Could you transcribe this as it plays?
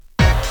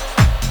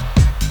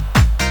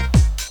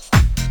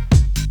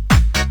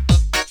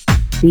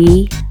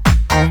BSB.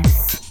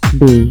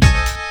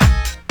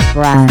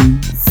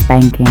 Brand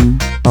spanking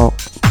book.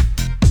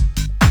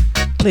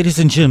 Ladies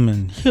and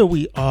gentlemen, here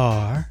we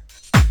are.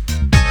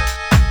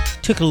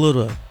 Took a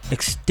little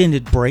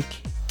extended break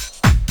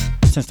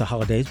since the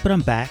holidays, but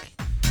I'm back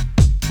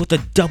with a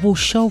double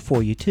show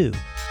for you too.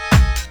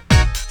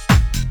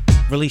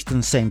 Released on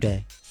the same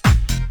day.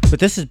 But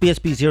this is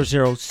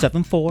BSB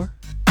 0074.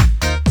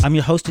 I'm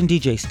your host and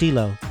DJ,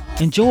 Stilo.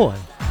 Enjoy.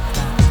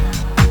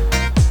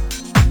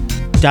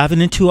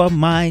 Diving into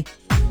my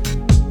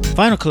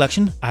vinyl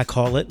collection, I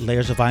call it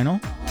Layers of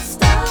Vinyl.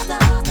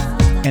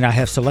 And I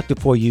have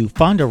selected for you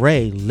Fonda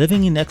Rae,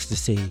 Living in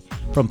Ecstasy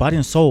from Body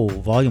and Soul,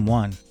 Volume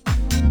 1.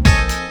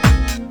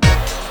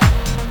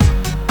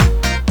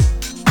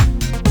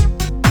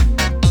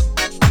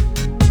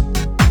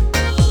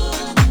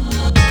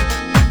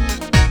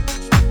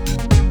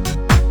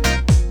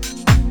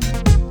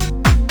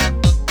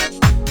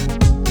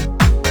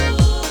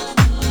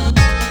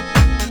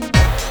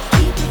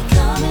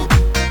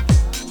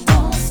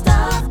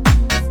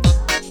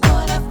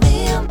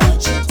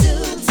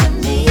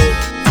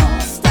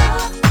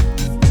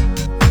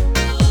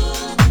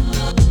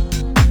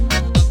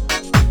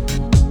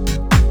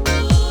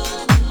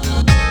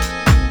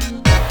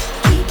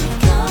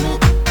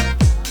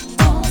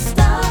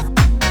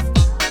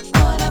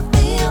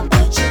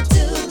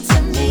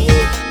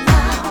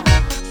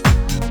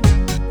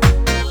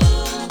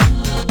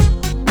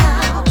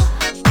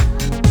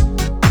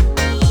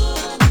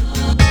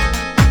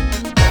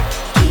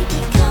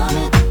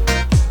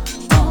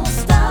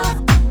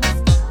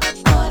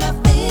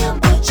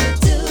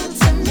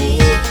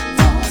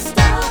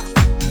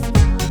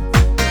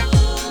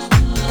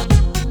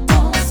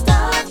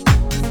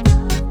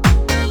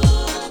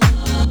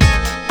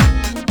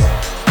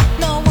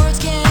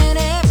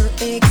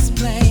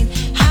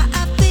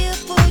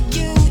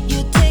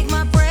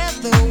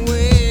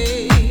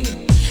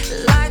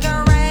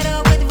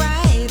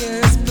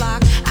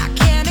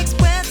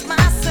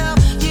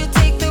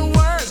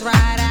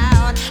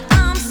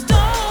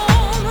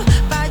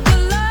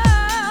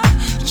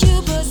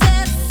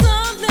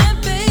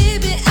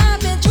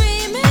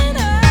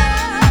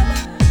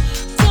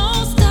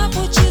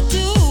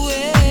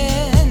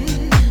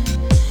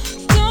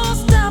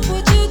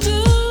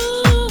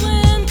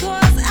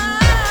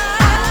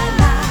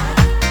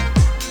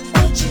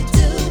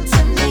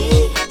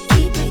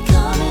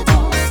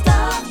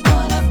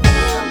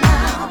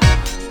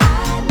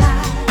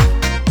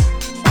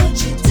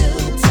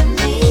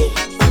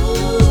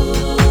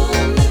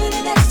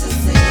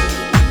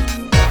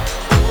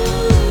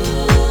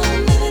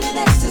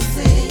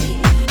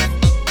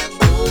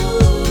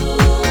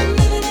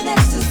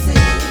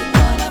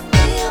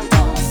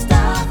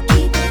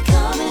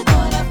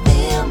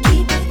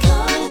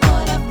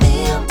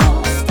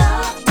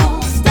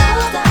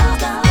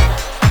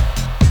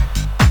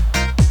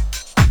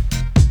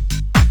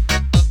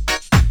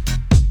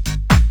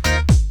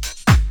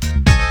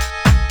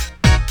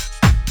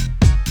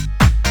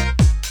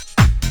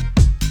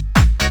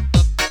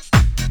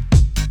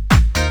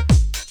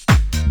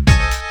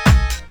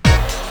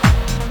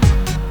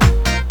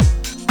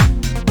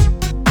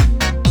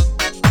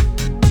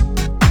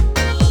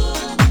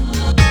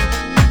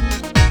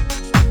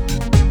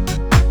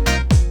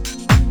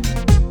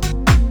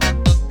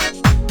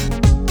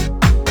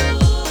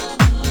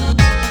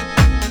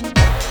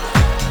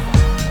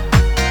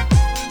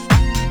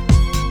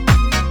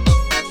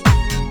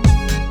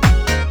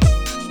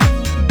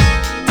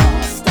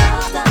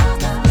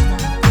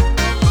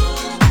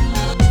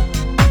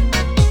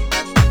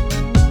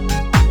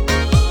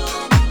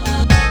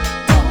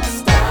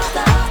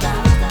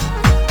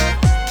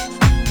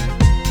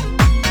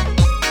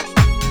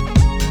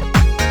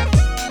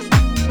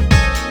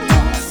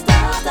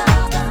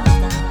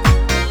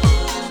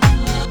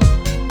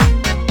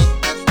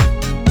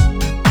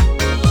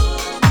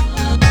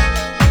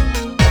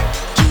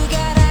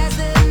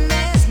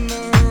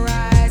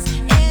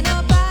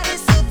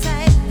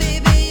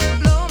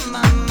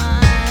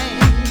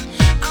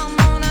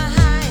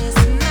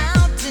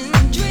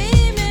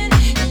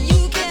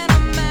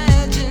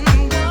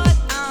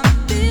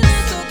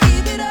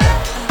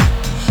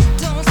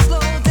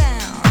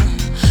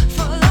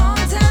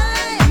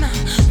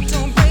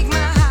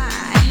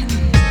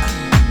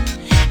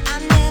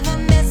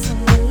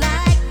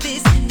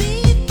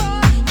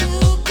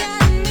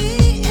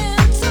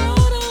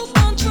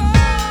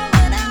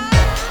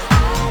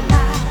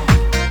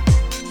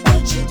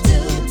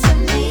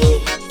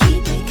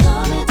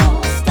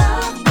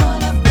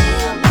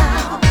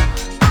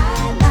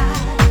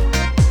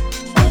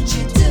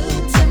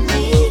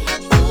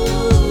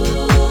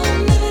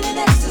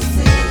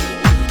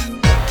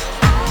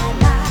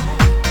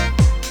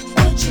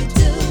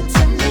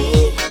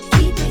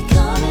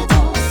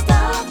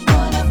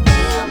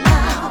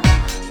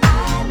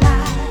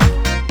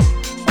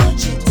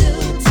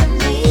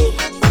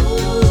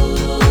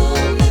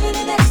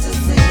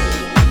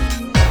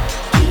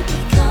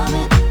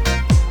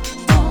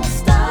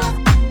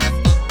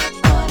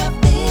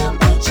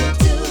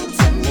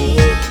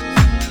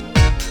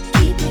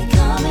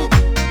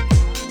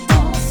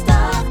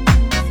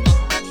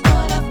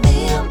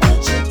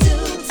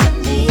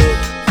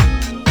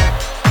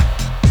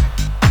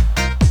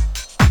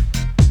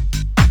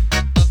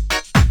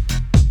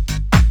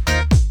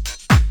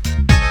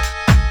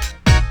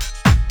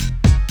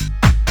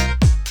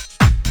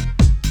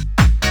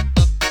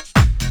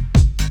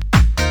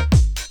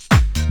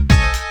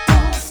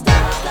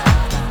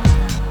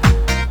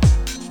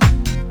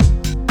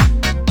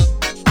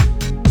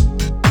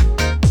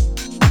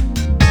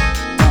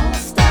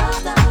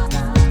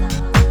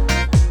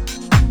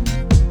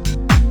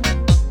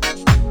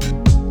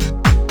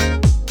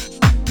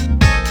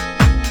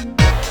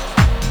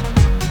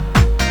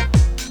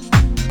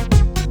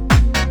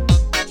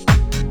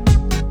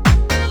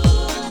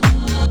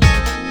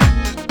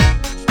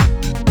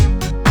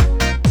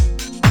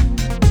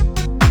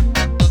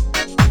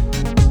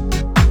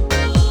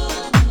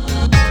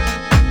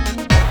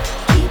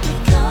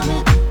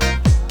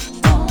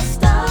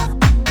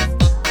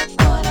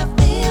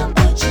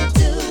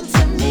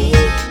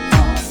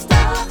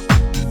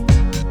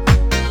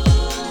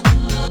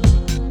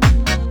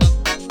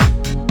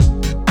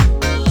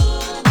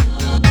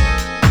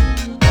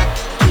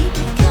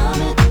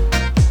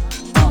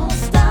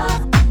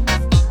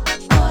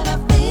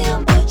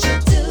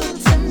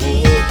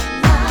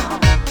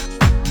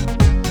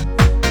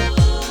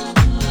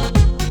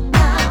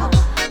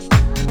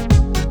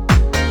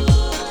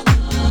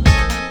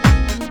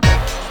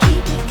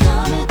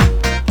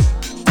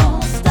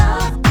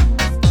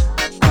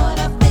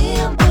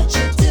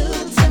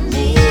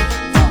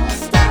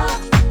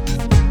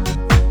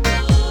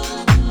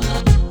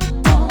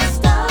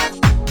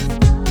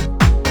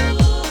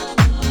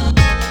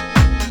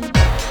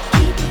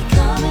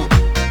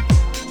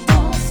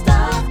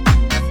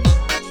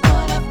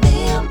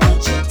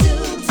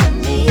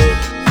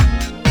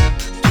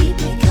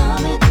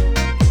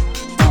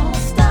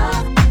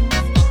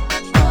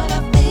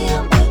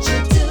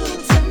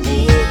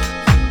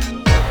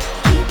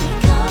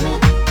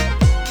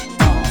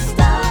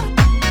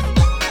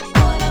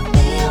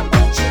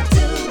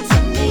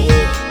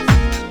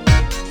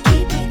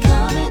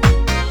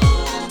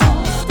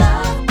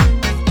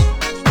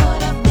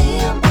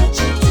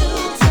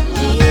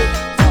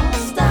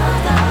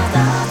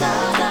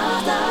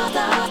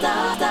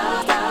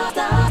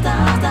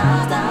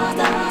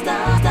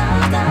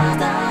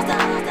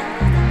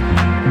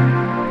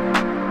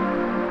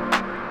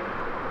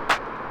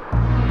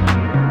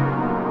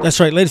 That's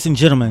right, ladies and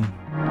gentlemen.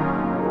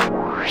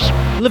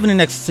 Living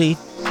in Ecstasy,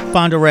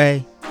 Fonda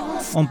Rae,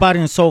 on Body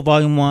and Soul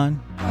Volume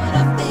 1,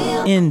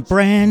 in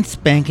brand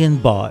spanking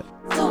bought.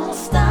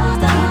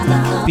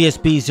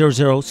 BSB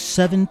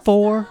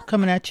 0074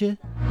 coming at you.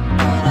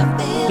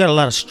 Got a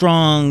lot of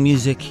strong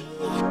music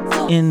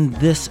in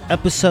this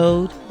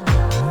episode.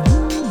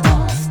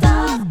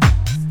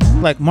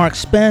 Like Mark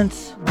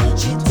Spence,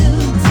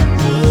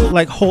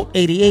 like Holt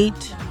 88,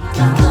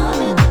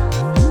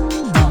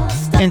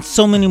 and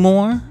so many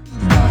more.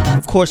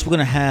 Of course, we're going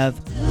to have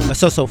a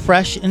So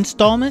Fresh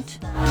installment.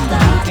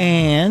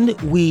 And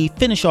we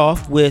finish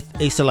off with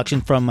a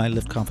selection from my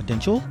Lift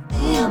Confidential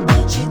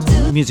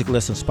music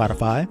list on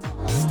Spotify.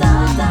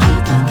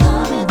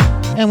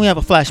 And we have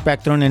a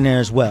flashback thrown in there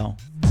as well.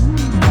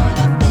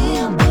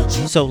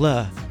 So,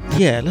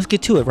 yeah, let's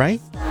get to it,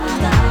 right?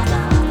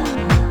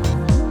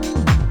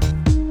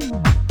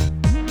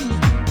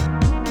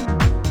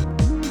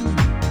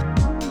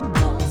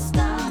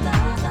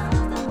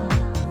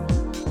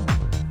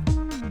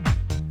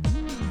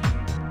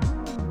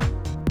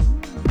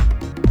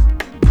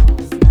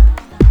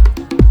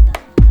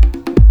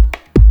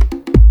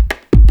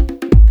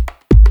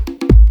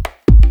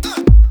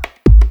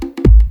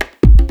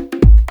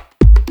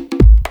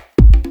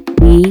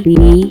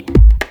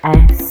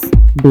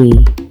 BSB,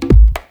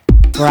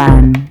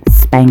 brand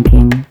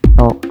spanking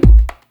book.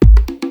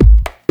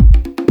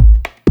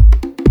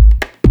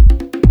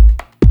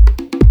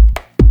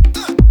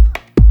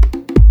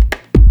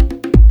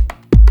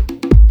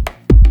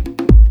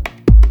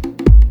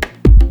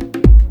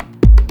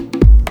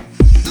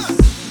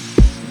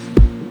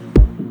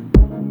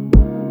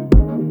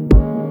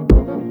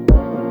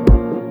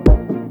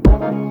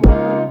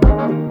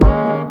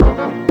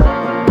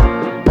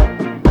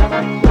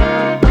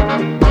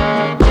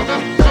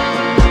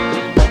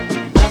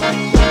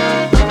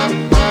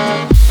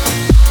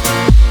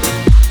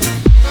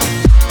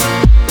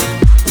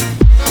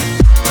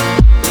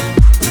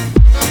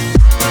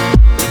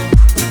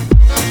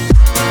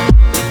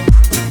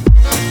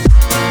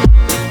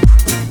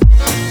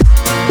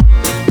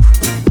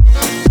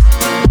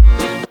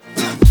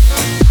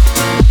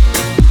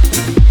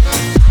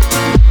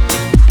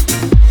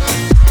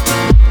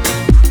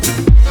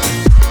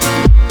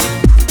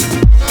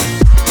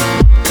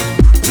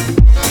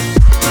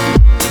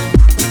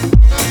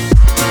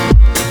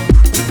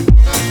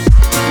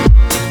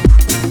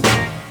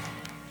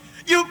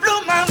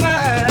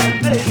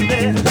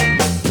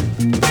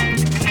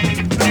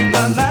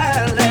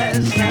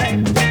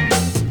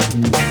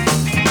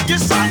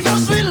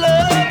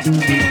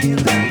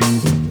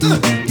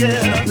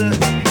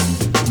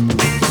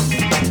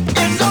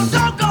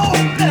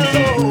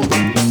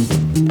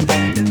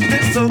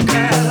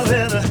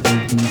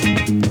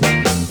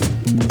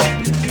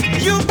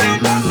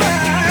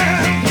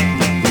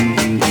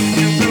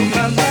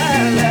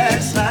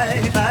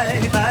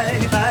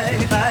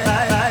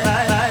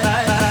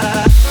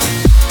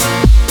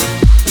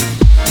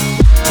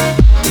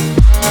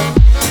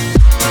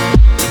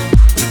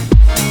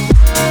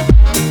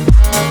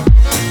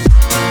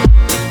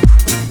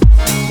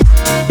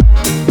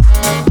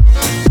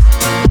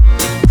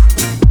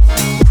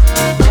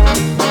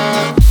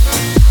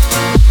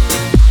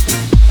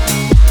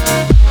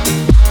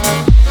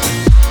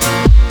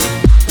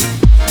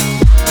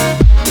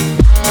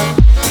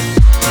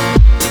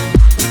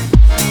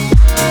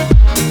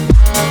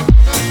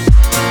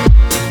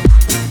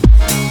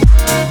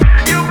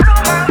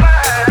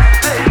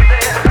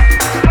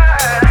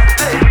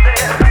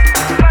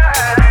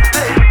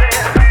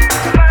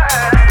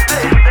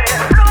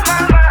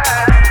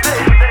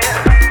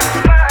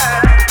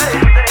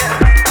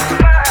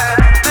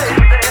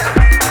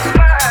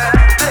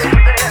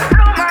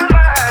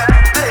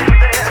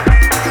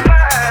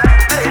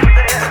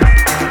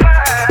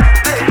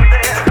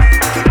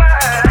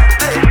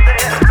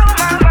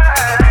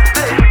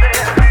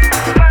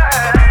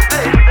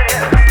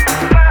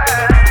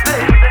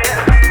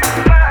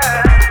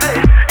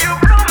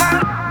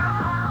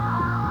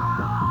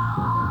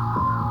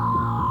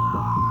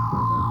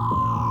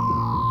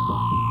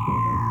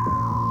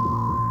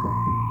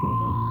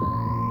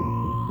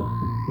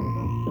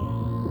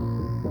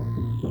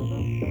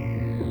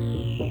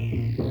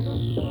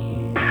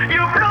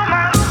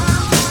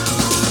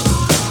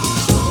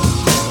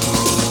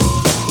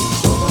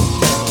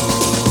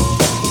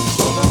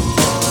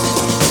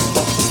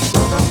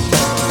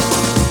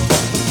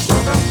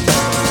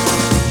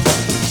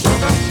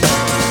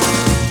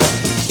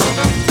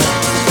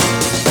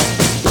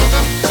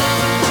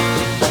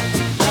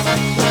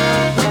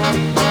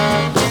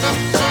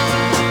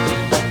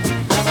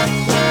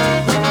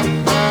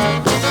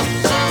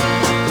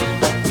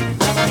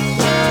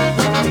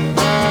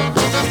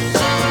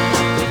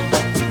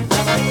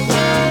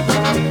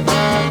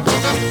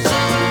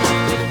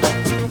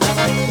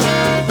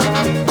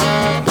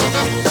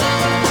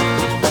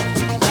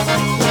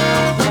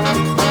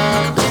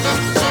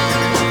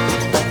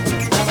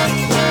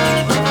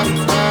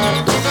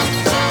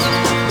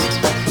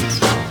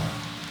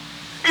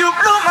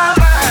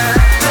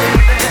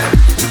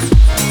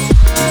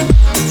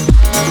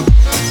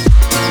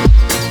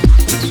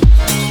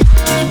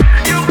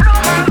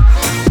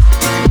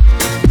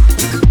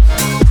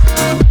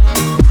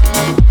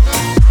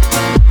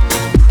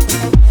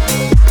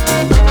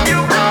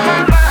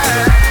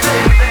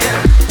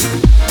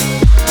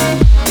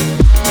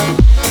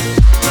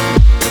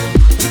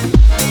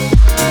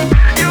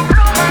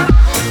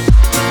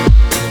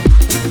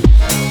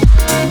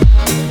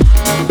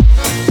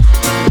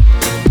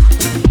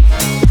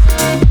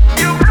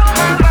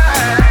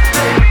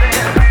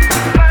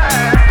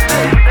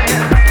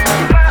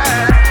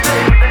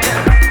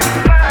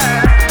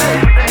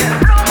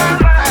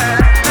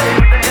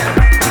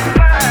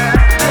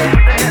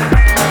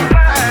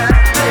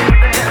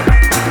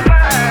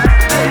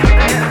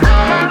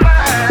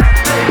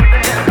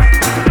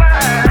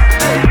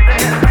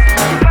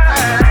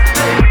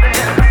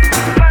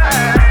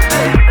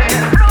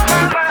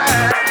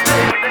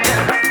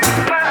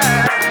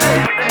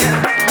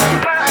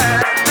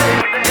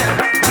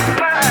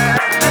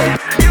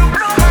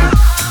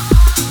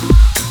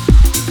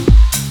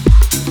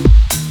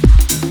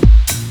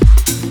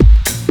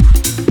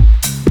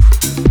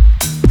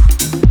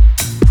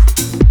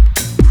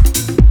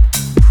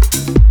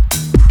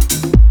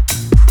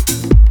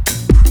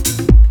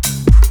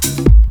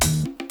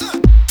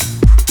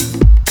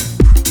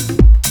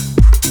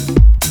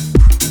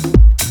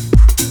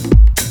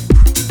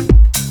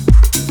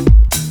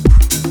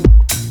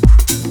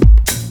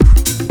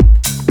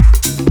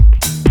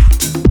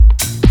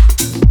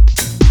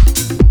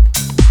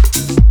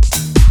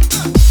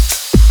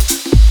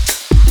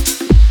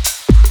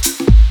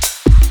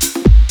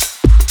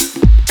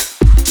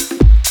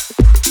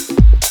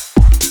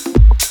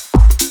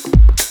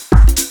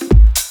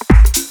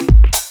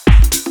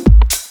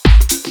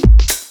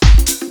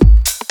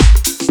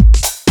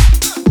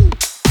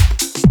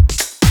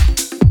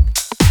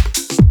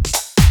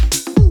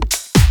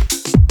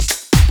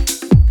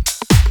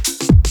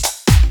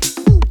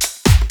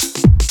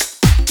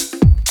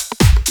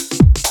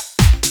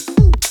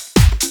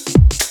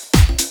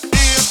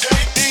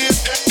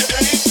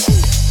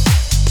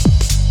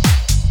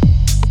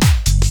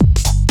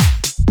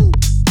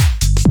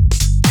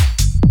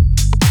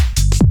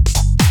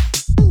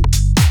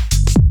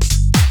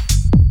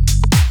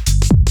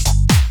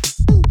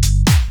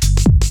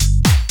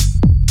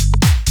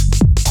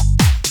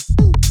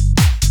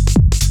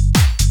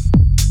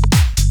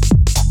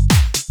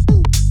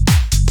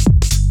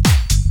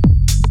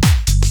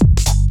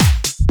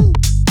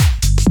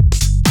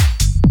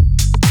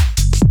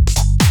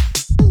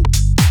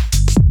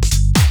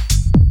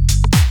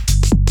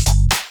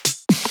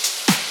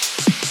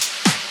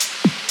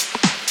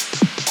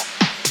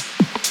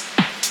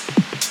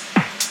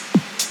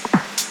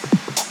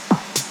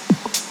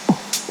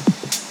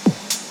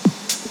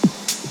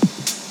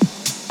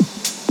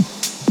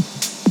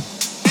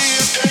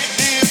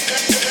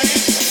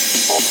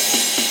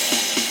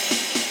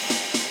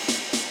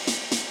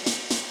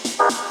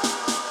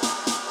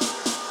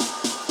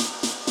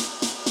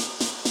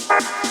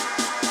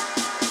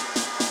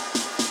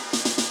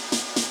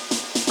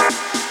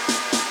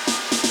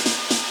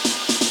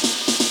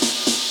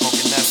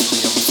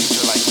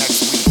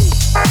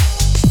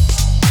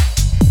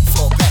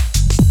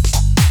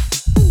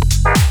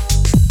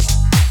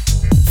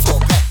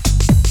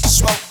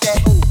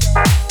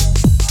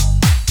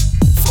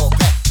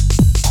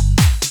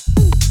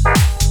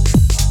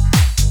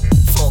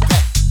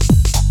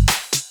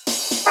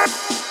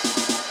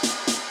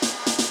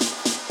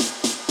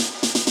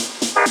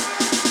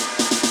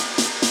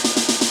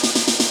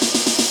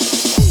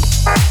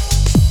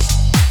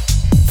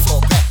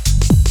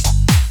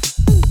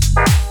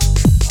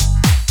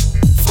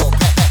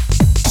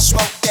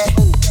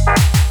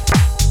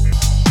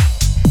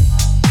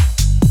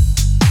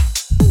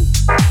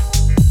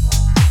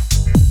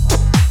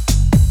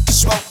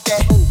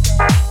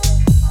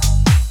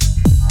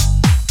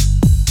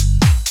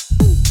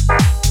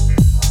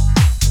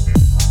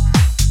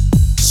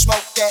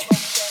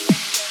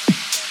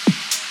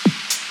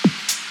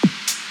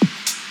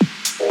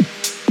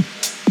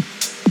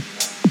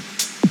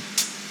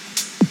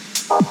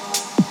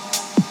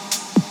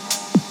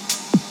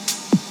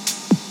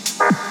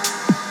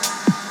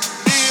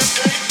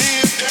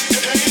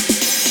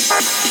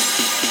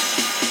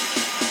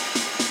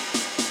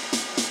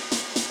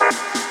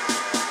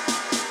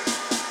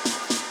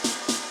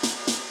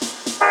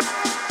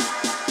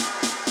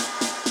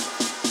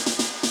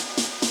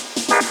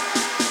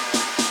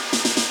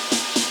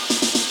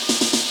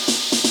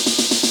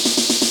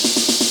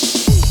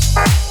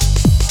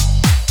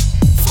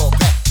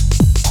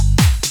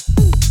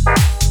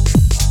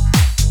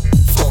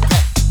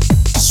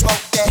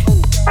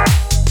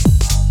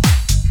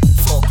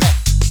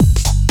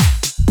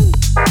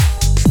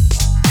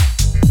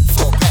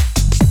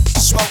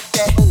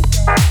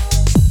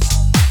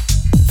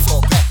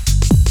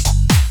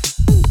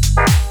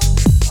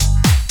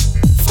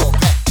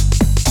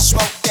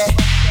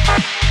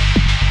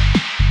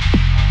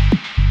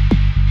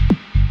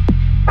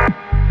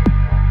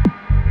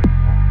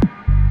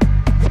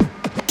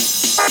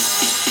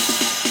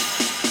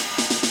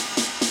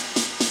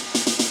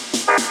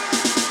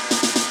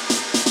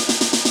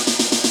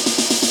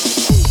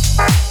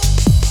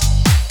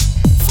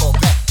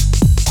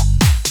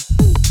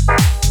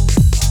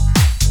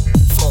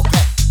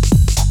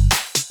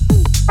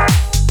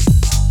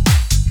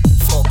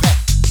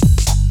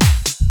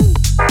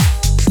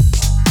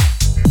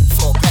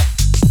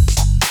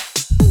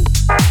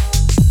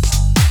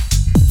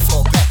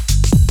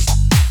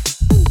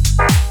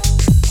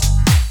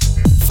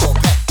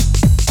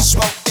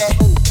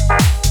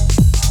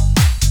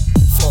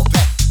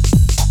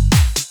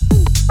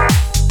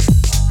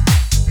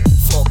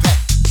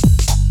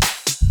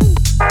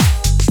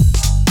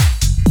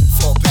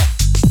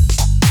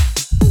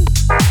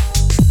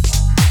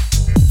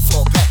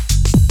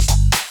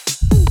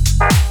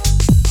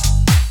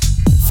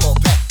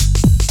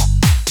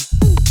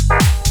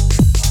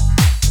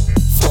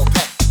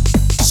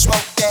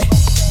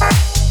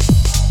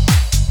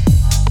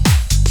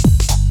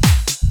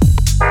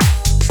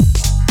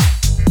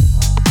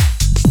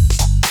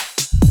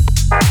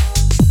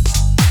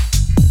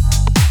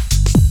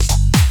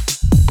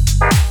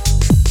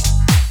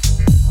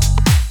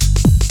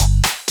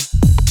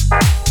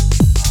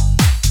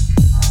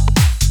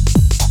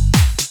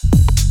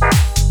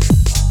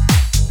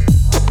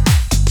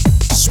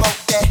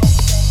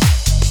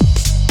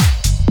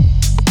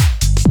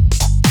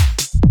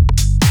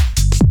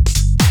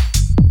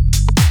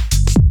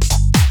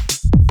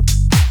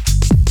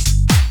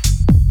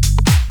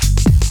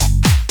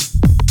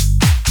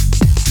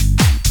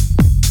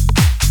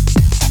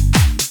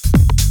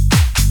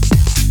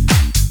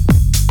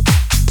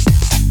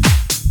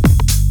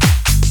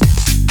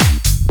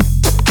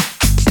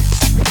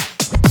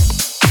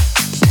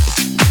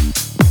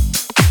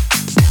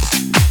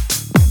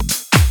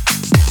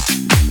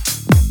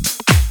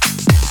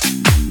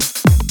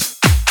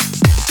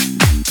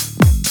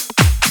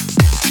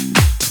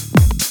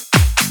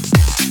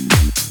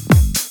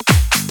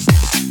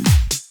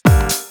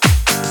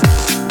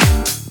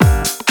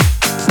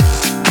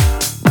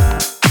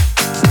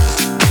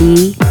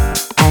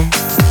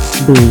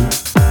 ESB.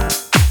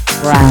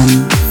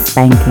 Brand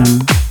spanking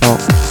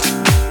box.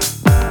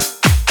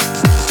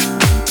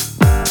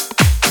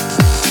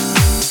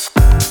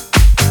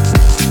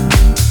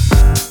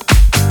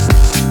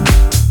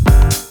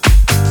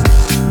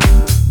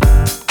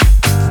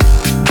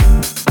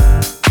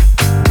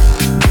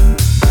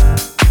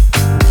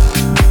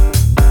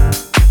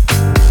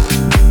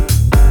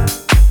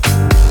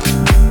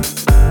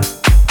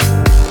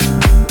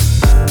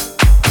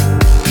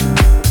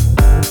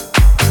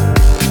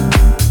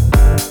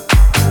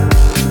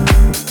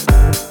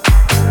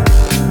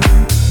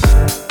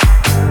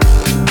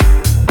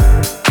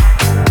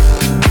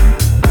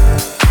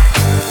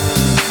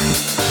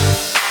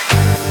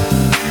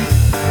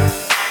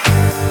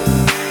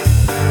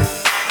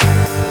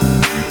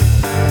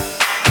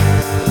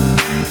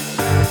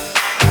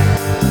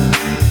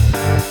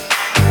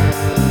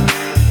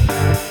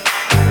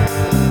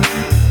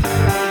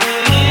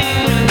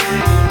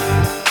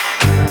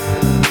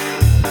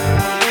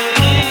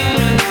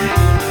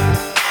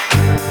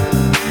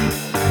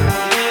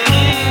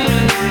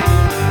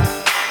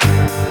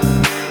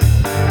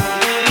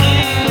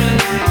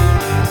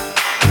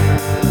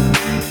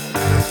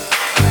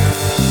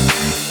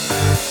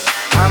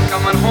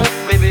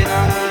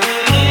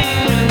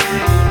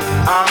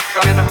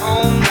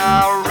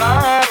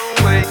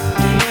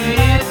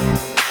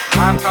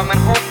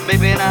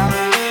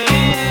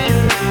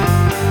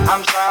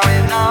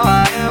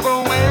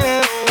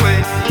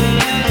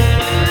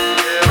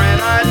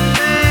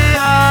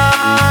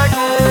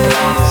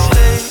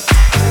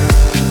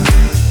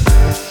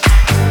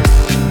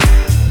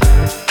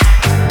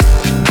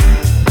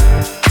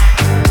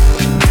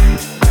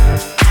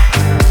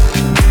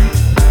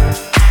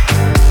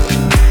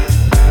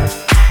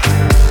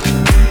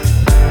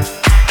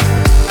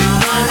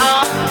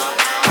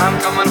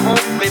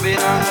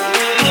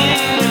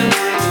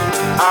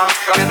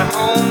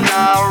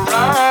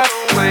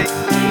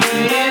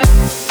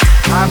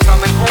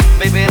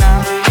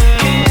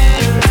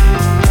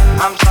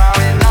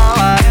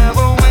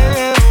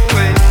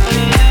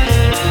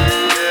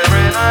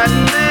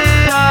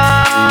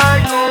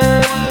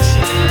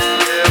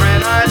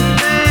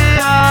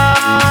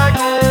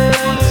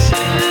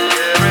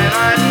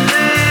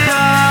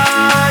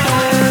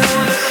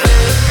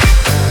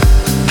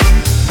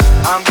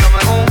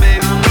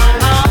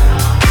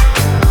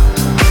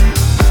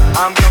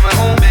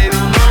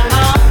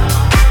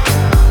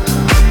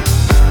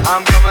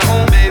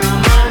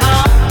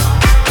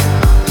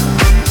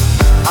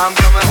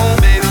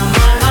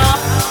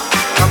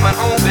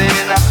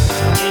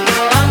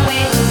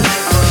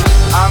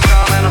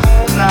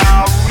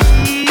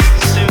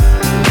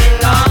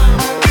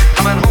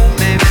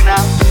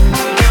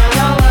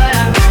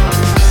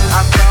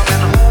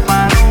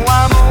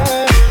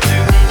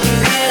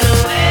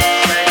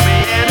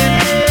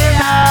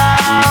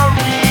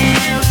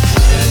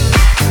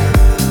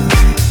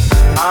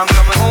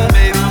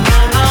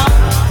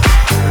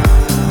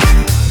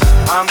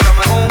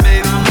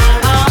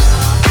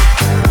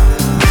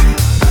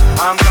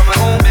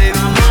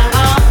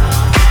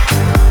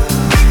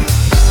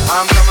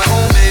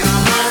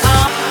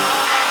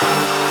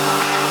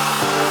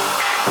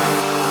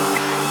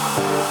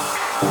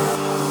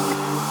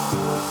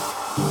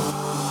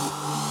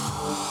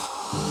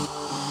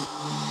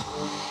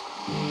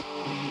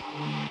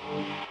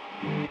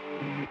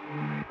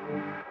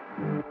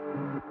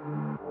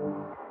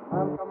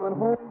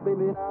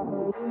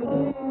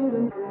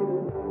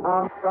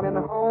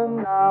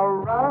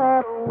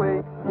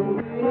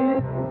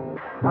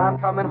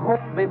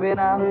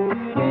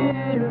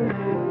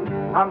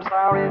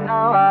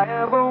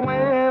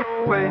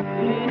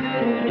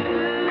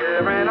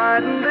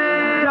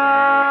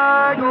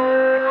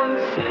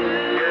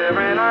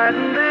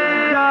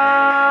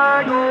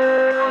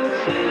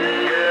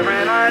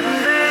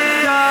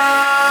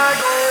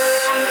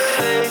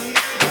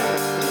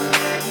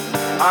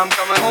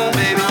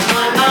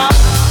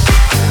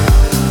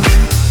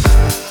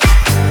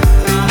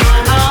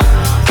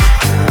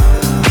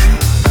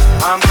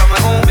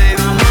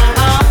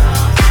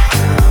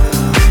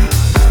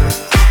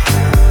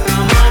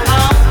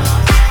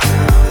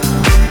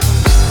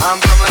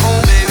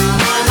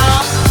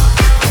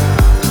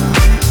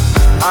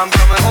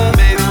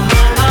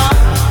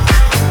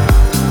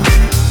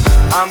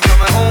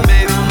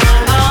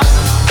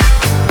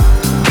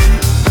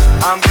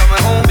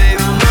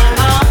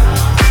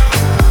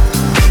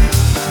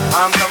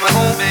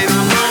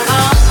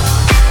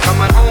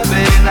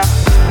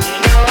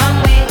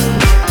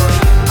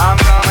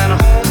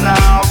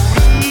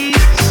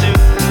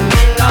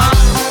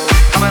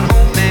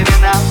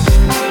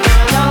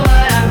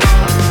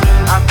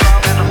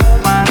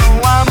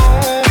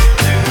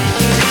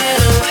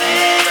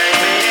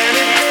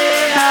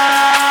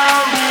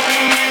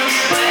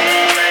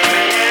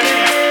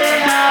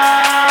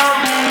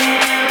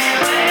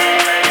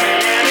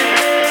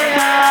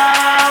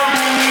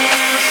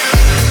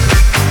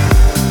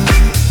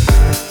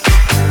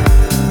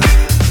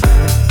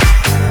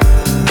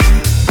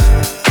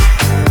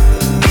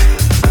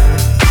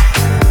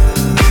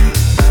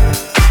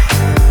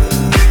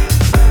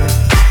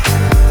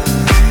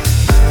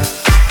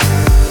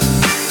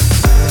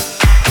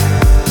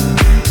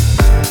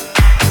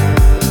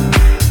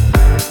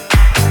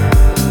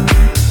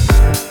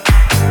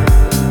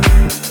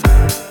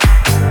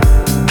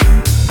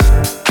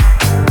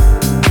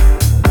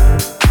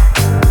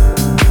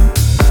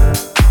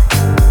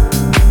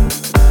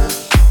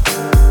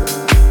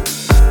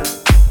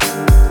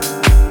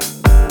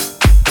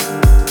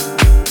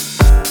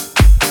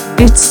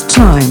 It's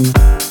time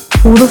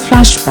for the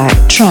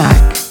flashback track.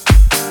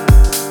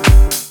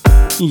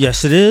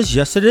 Yes, it is.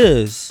 Yes, it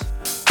is.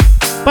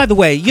 By the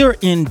way, you're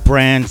in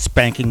brand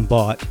spanking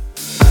bought.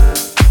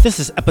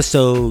 This is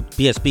episode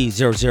BSB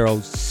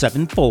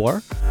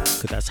 0074,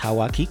 because that's how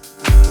I keep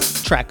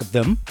track of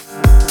them.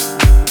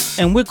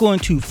 And we're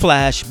going to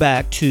flash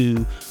back to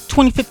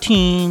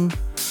 2015.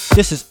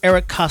 This is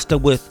Eric Costa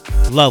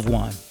with Love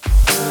One.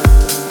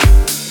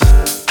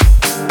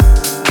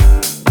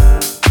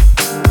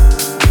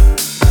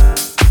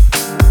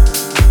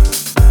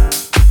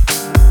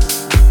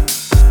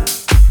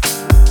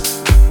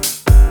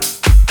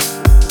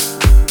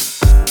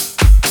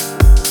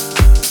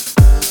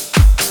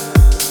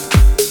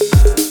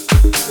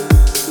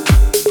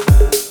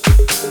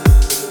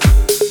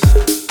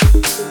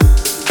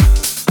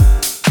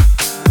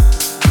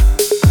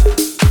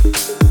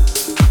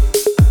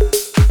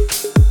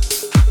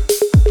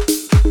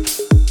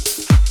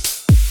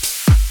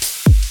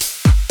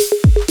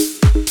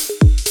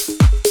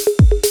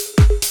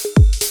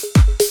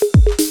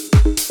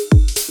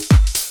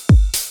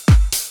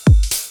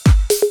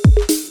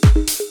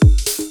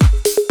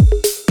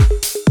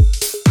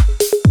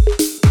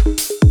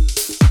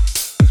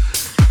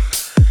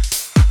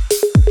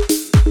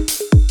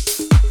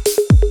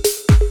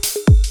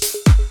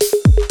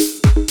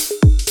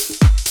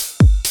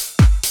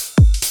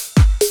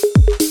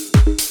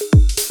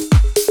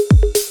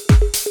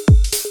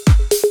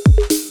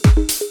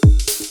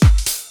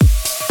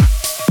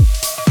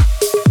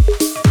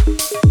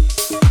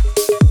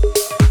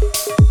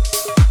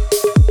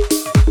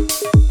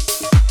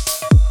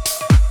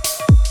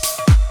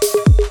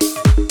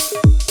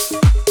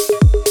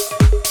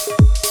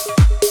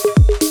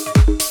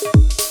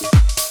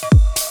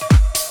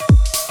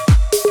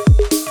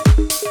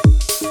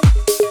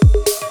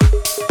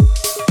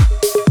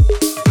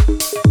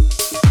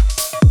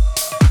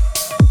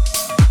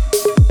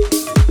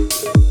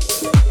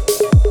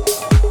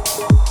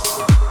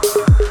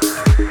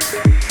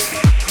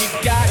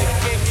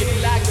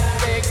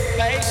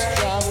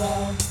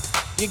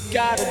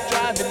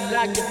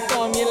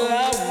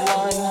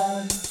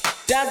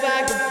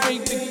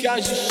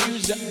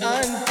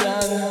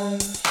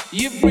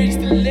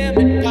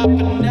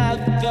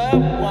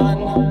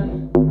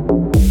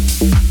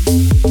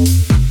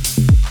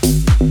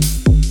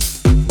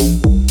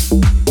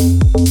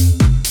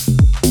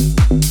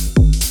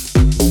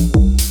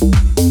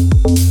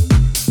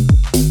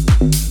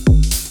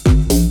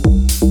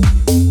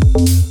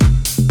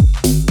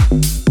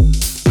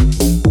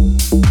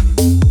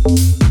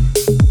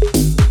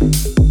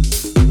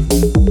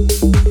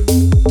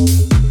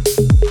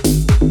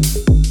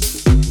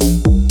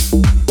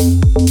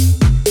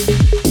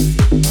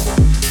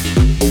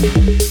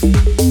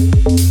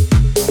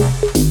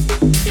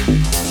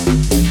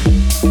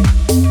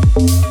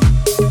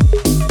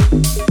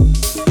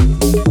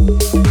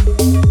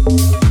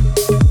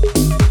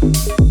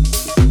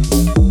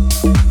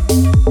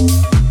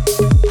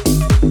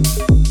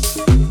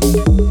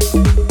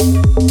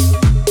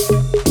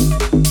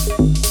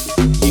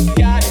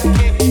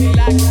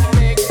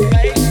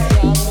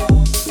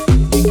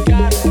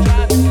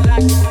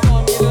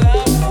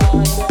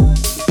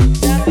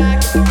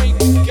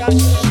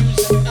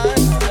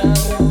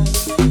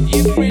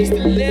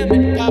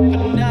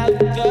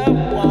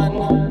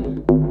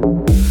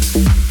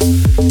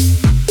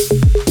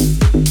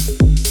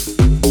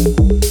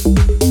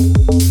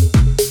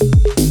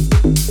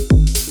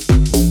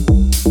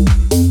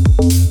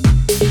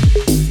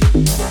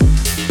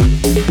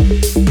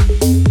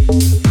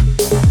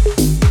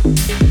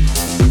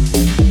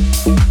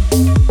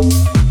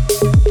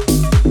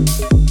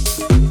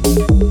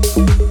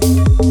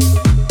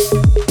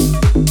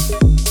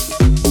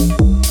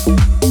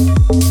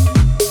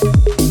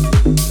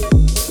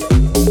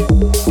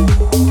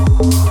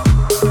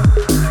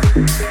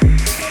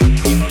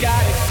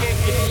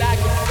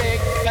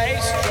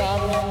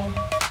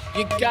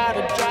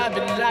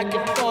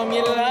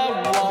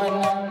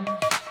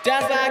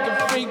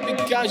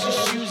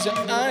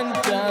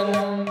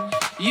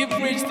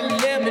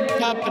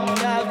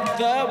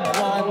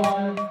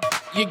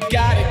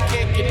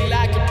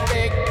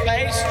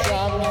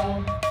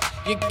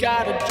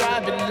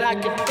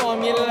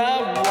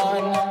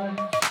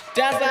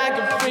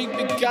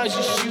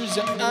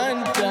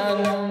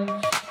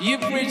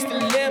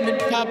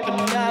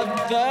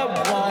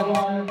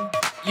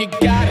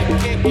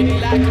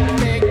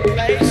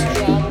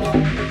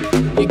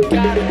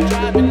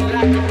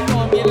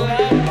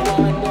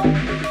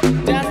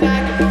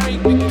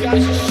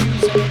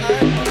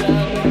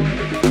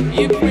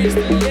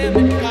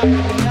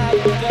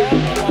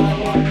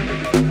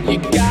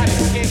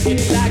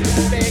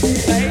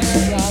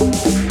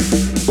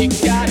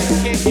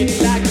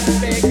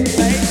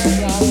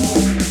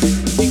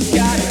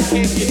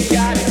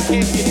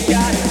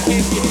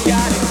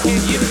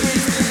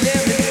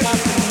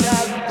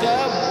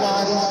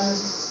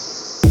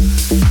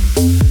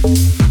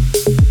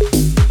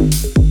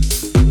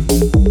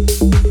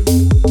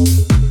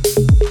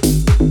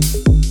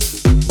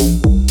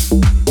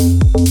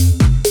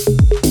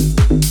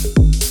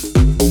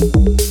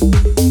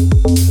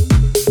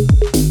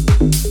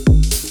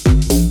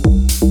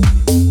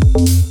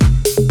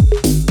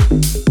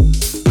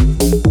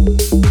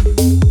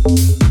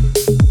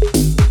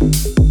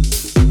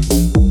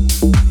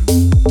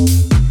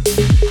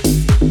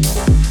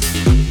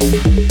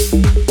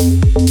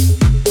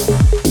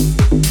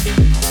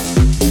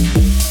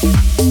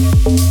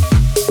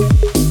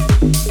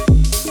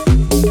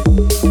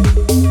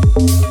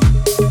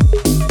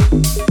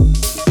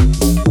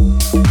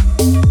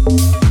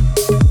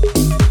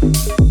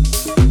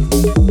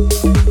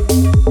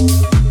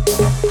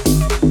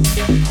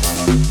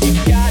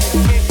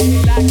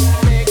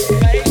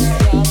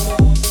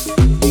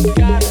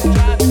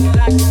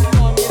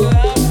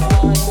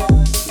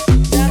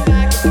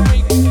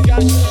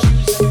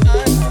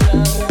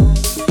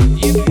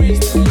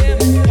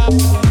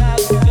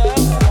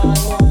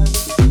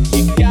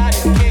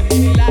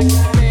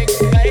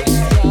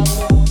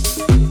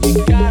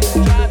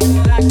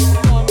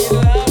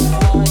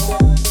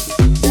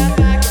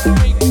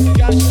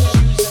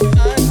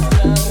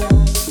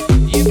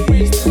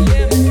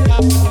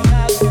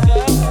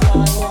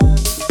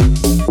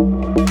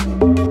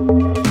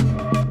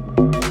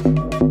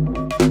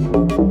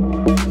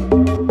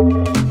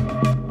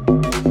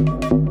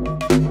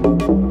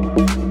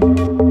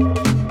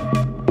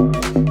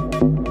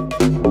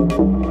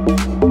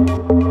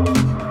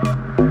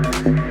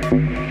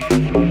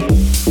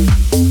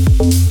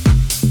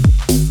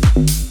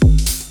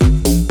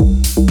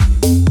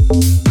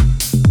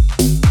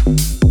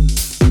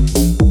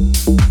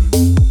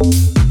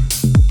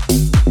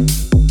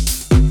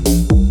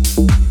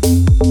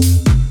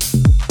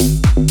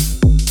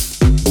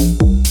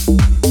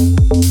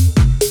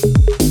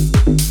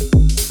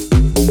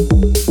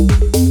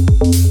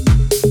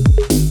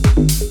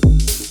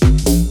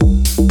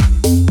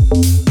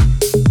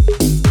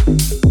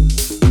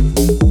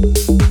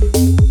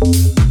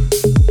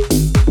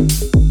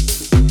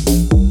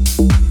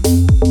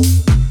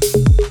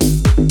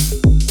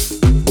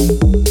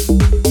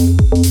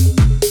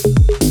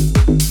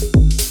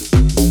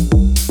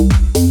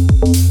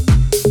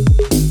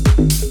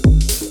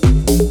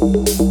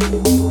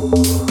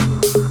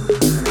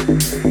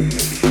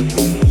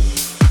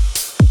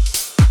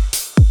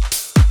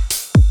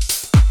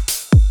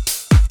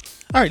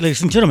 All right,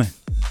 ladies and gentlemen,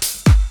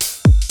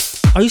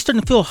 are you starting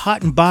to feel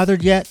hot and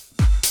bothered yet?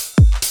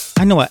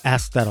 I know I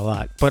ask that a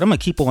lot, but I'm going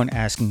to keep on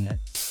asking it.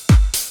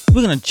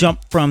 We're going to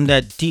jump from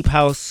that deep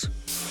house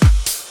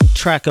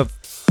track of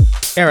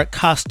Eric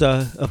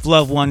Costa of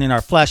Love One in our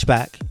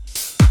flashback,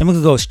 and we're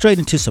going to go straight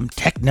into some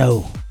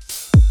techno.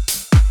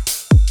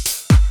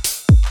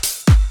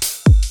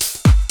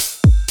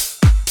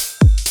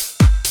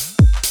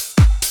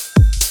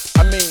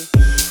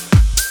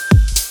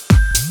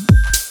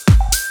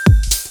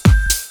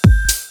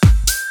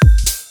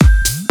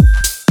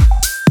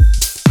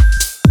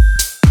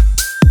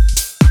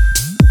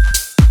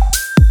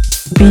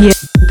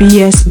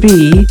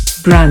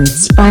 BSB, brand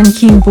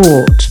spanking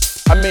bought.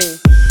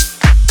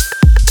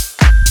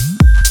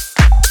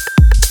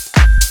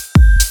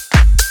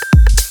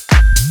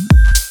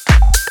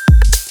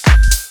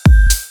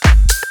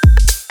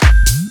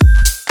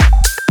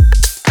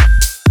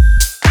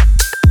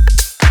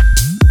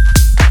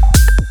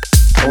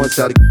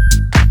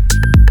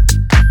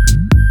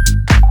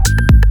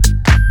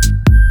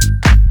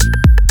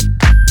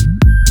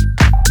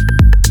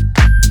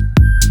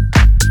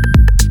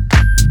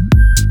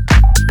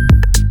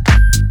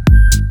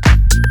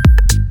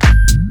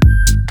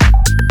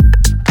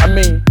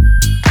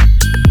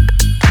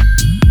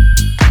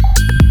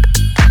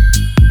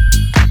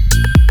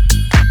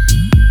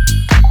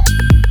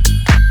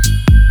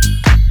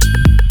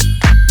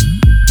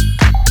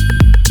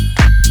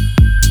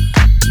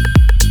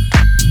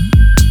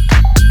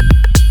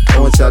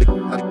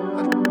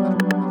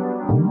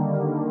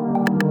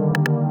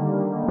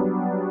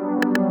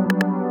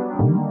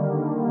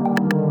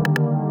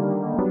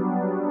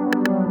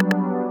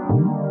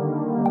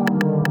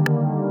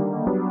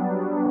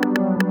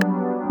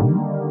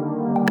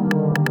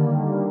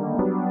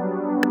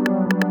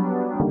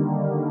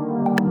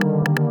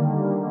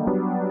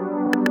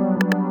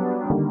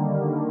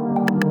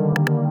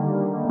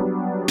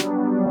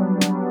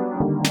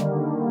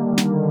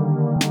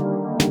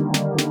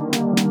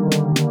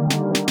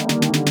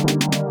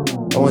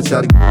 I want y'all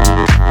to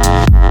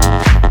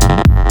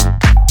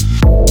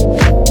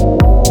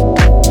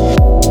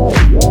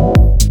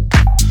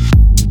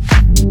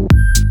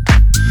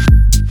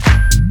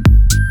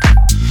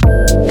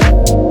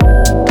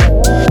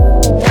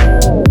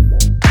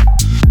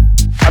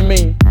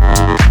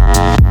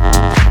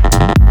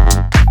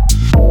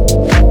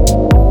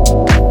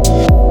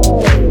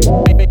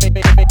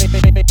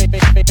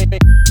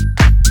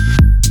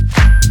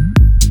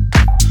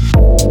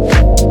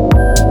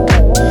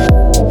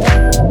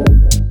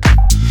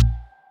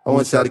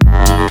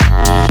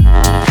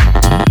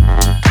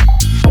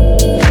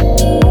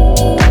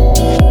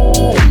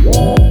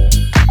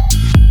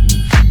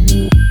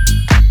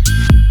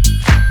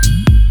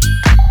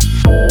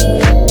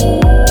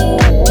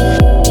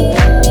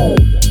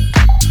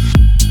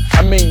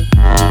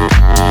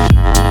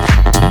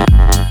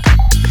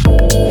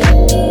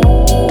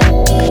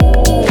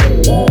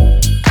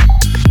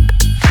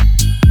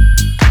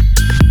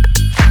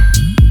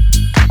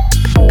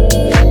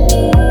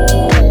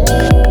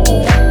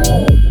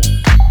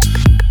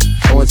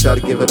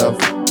give it up.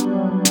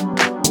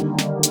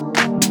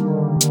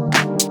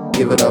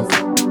 Give it up.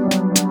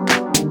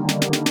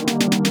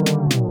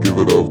 Give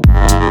it up.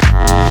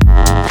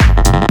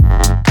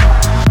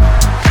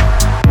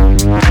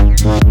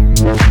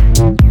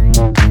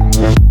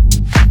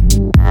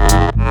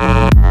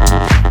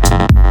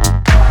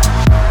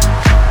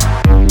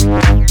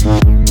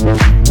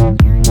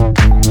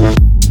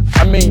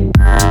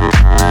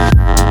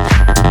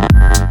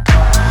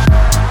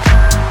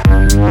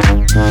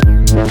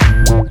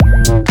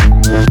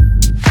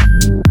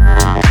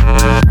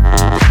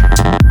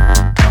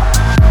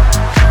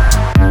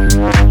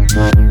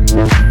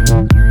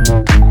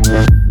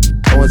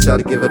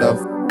 Gotta give it up.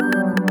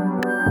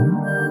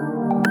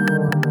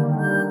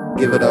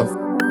 Give it up.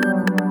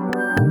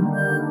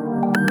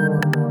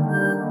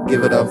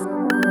 Give it up.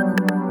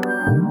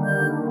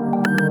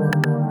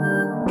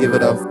 Give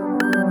it up.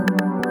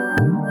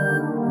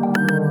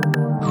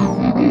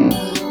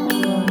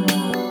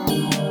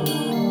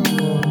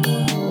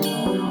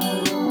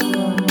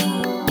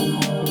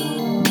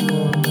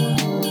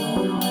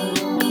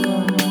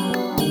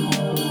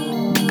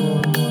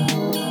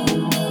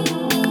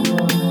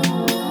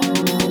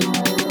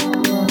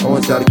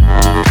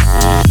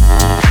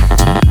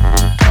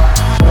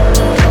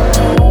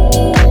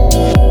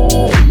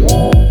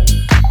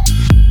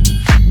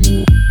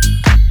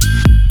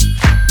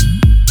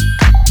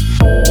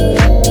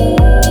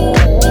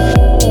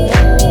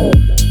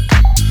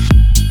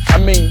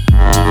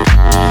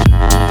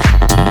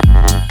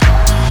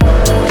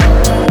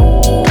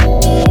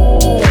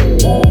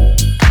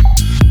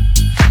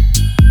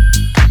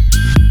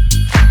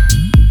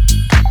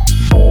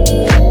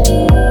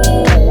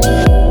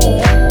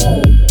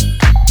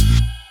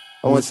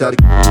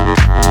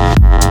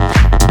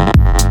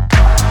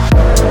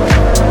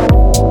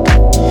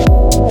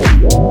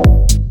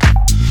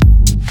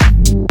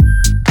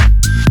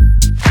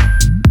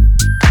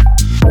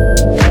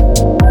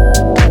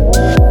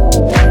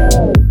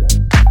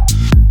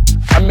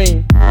 I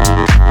mean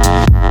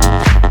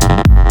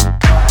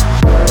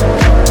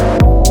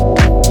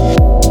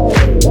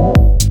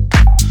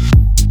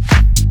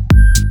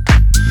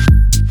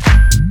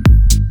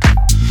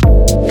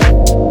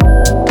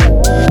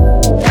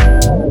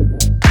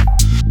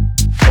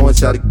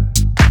y'all to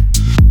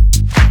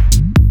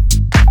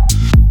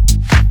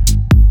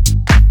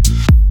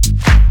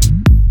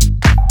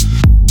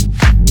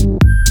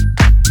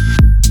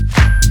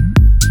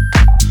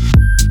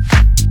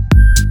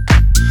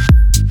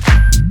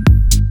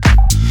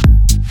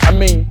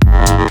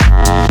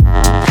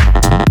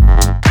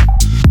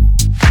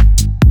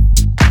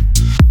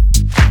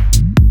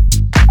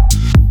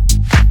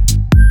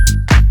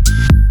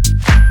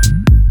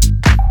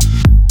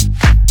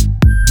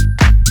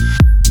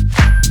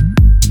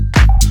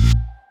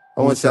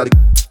I want y'all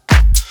to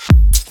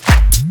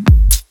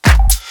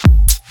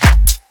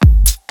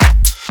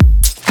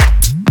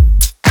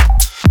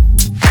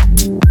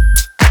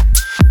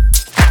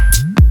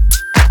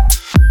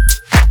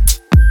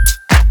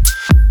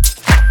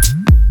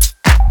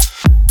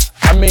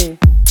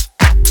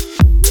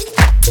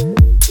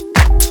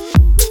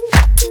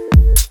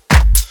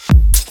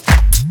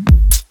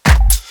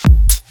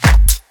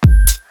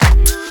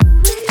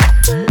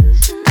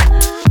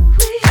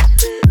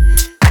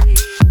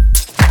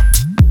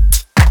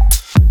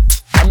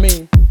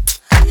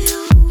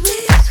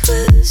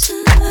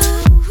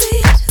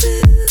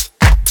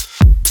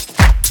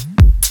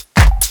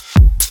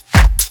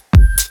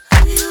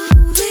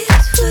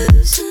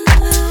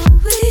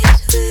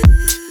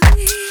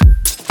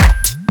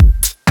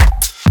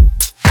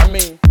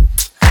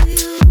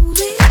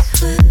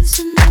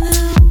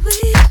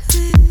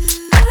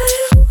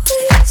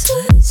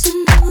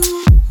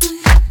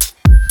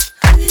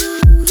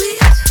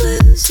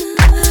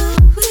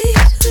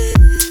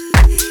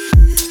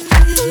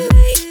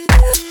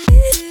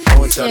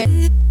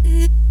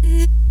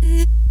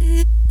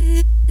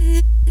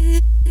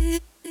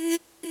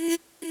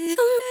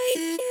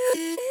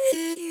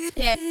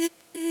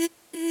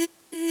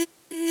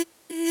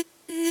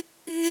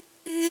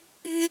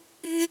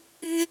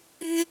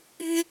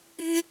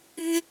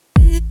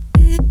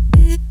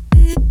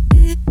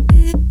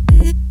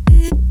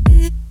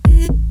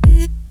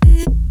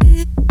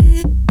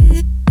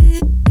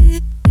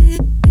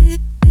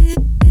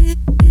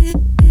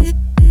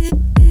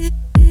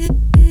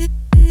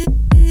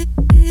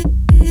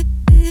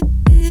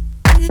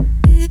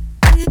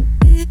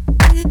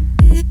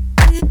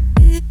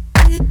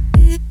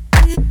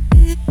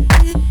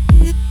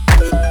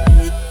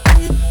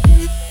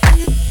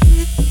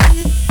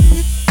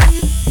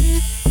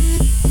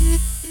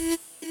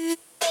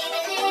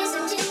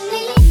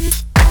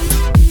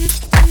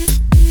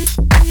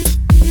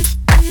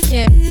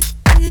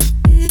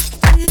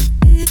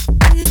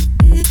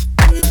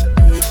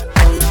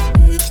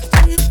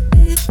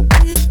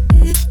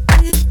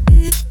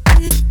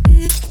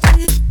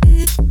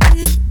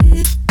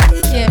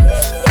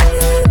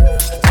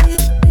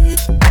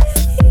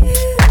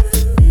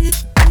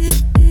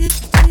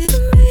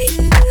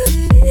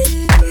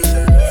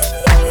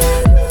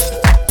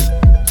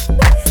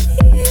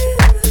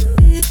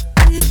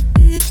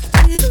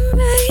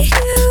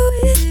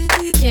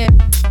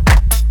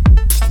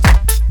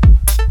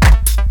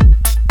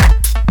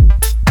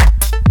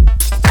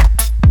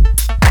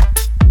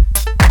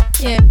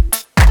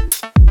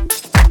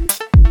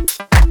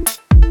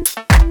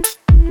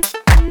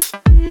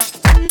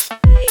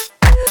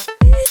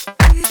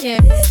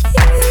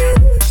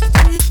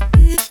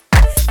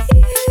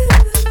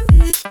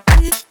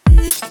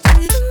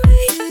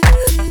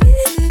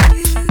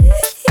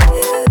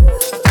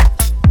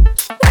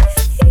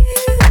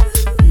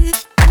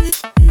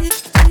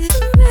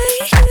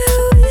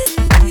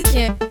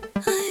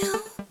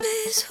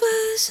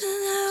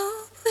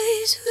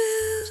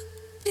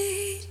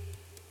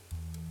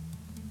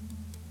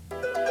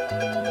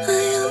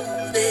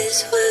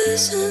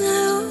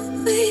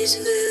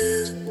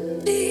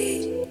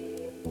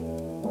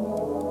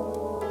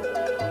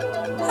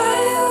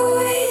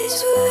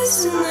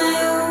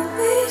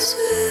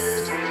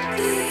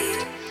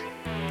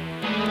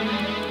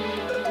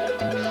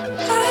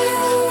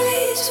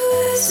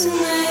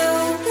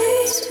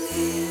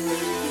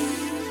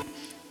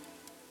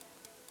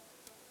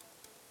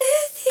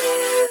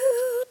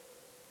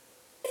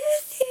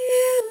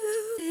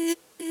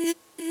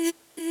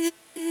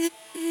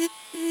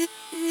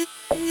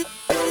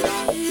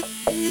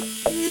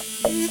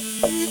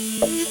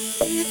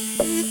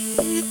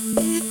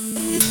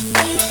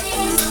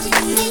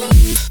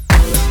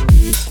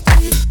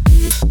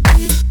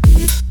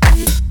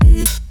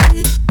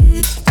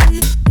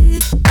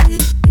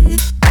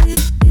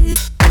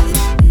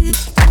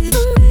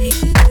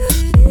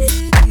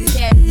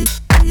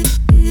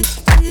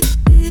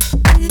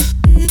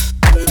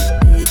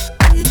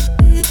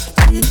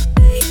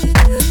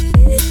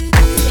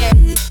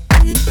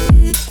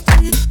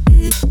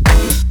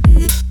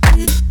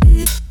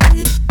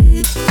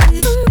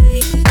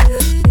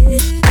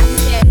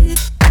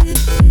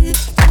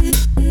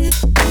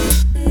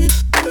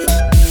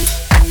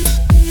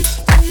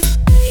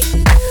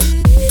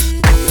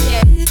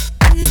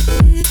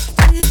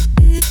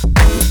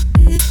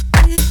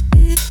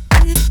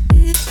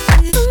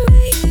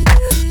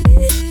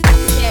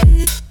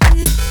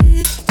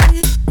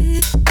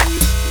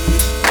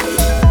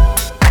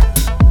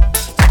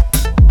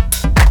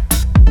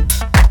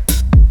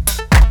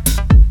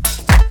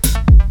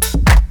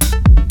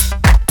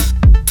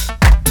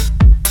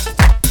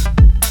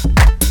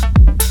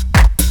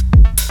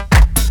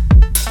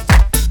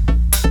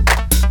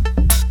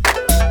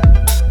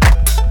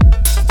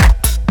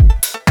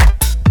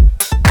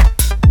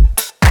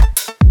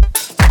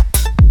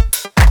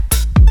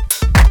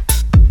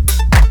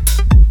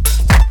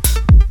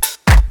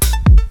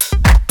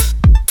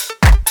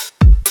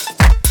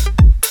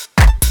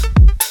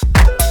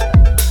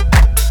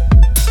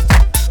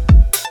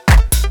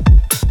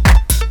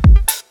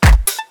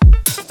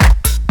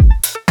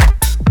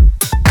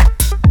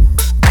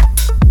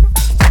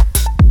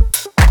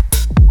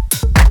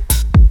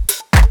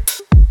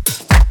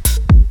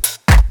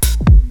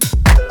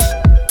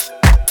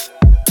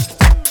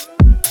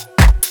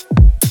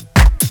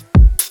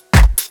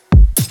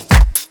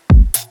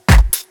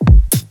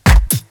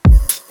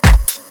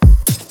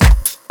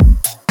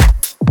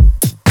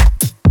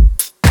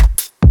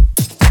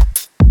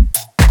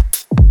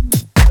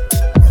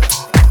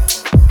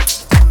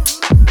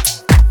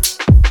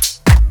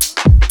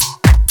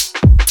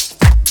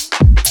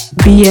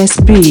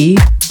BSB,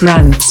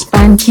 brand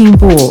spanking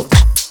bought.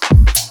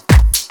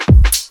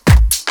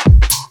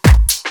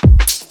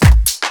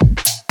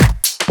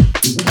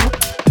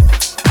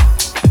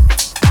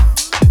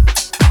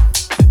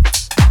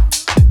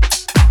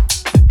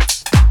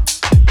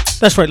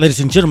 That's right, ladies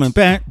and gentlemen,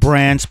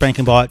 brand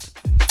spanking bought.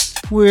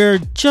 We're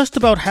just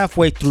about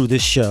halfway through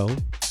this show.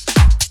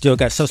 Still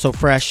got So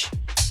Fresh,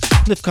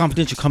 Lift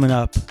Confidential coming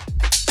up.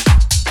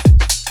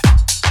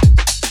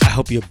 I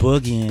hope you're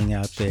boogieing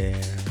out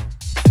there.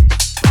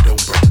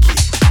 Don't break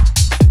it.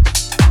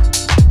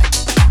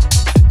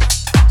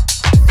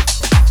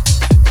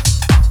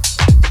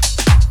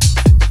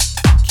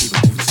 Keep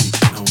it moving, see,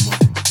 no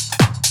more.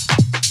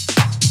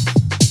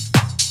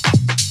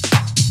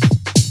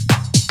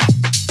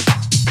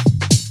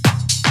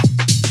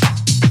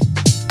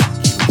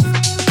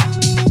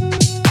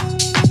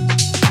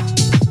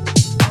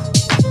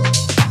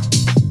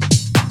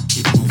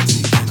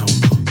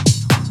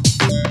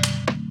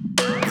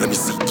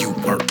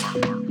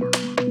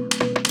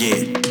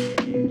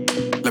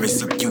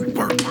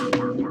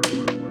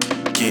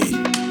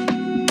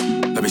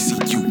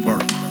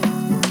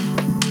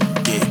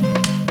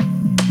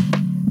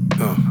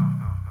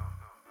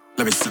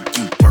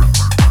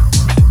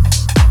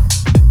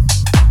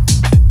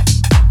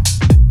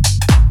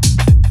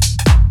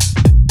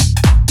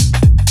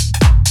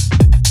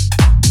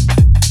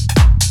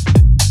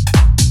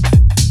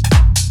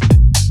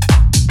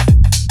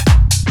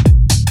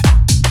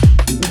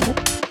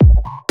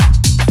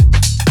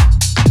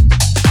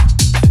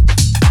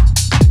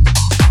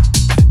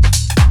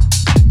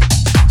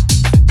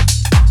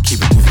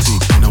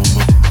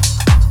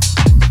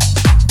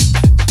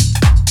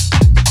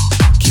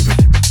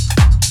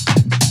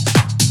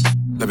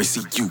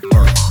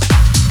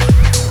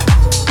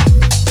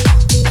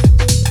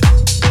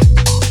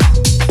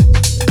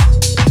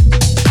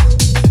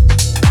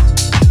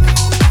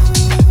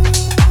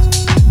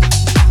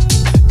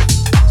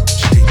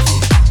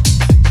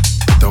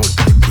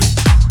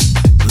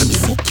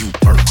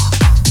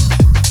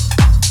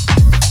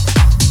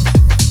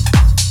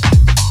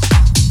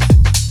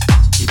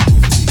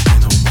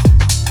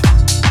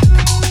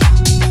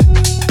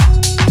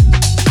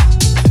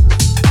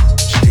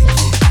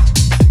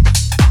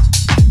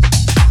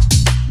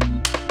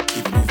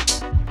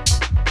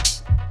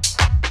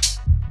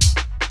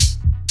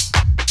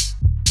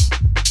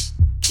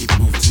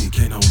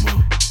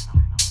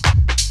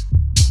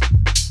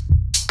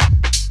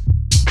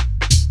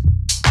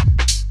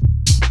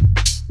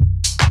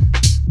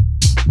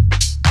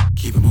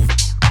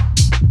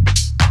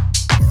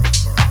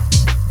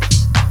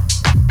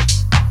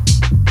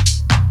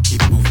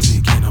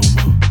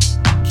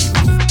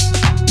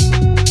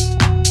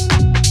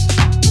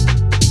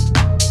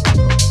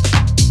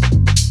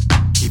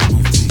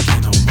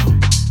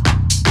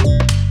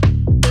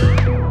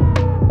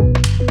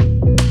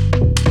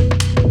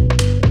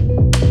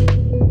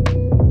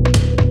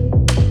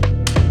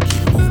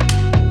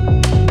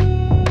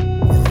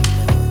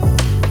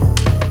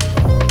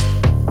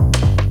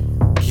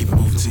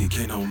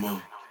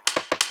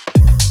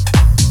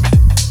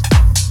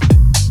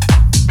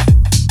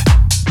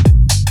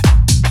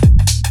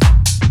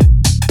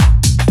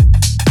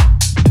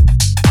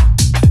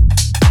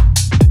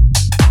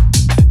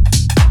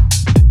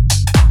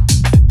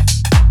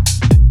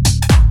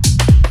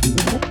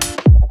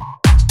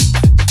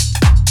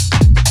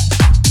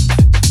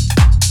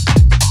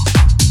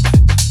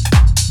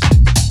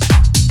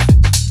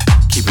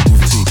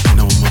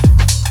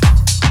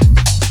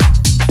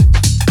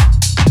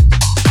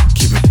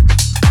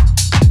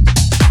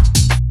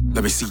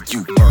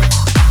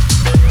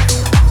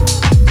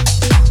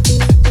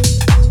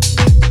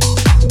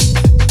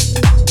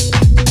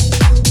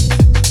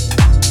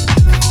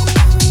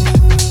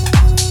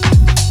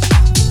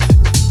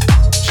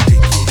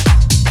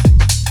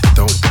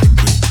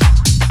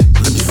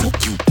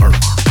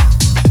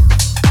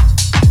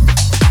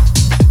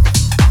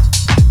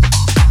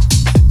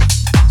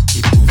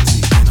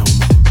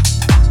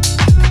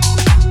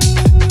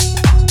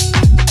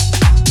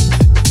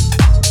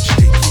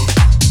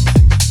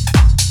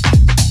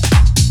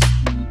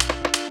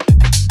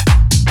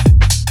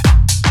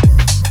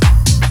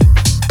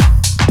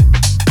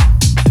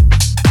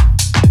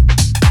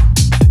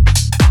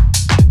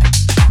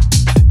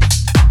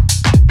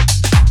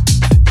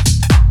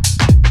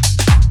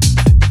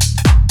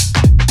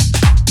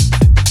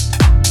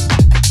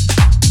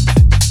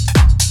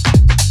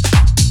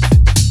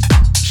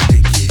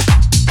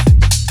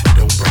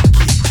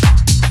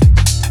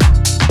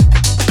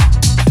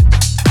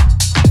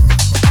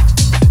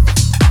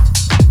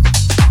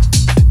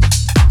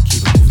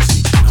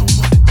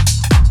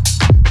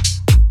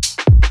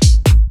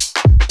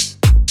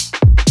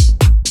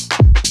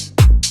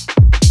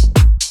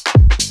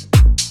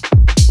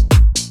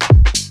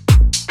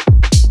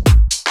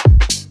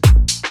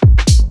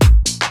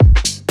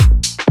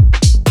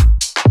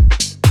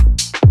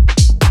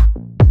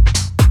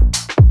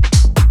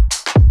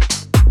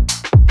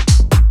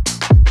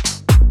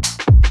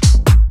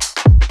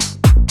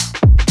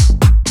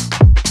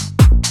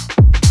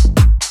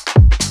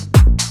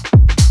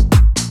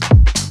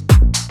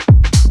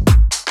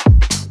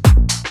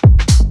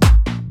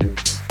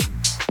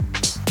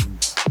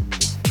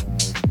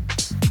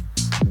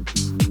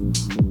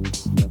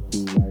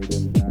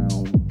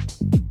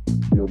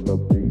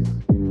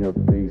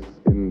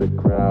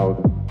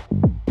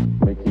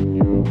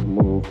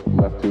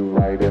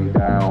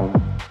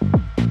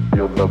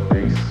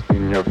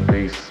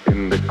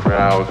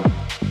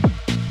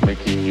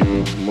 making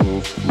you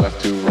move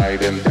left to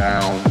right and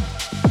down.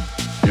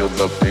 Feel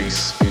the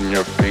bass in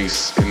your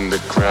face in the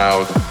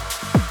crowd,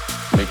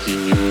 making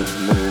you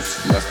move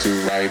left to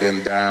right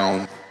and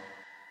down.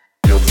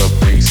 Feel the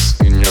bass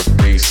in your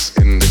face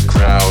in the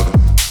crowd,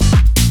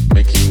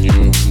 making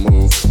you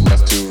move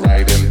left to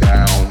right and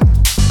down.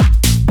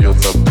 Feel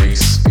the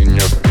bass in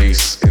your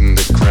face in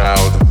the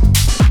crowd,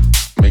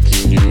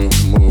 making you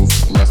move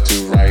left to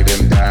right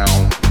and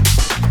down.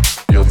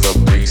 Feel the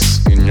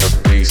bass in your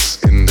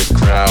face in the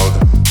crowd,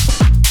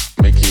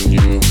 making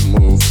you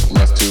move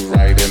left to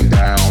right and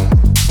down.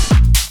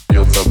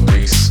 Feel the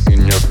bass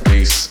in your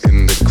face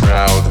in the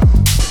crowd,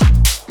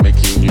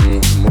 making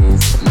you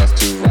move left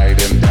to right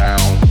and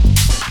down.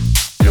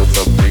 Feel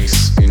the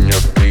bass in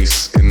your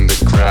face in the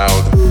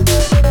crowd,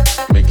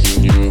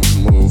 making you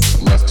move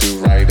left to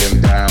right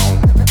and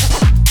down.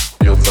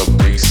 Feel the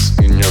bass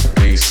in your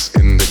face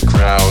in the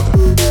crowd,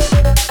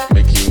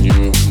 making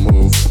you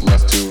move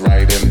left to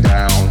right and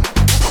down.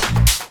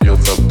 Feel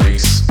the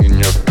bass in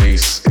your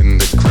face in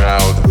the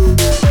crowd,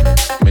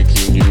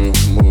 making you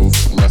move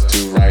left to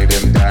right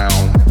and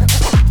down.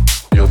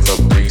 Feel the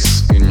bass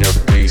in your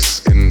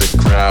face in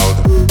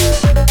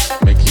the crowd,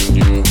 making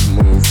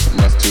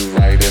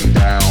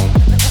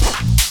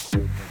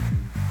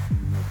you move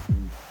left to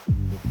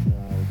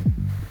right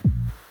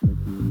and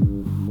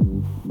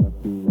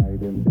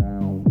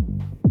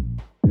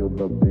down. Feel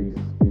the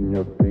bass in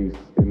your face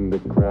in the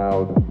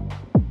crowd,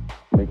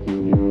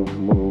 making you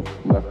move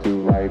left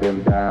to right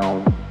and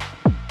down.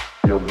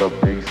 Feel the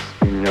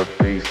bass in your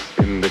face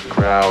in the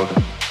crowd,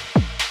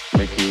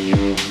 making you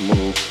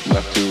move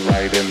left to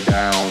right and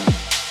down.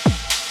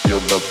 Feel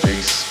the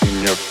bass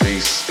in your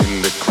face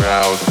in the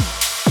crowd,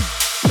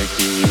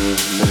 making you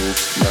move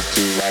left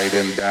to right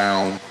and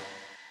down.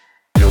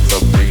 Feel the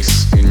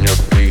bass in your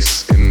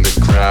face in the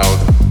crowd,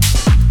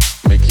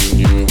 making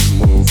you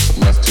move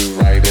left to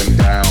right and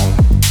down.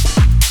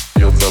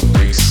 Feel the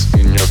bass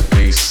in your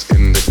face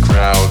in the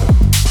crowd,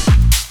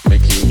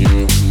 making you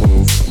move left to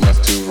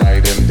right and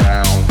down.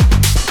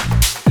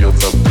 Feel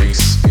the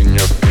bass in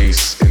your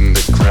face in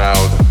the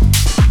crowd,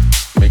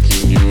 making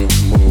you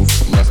move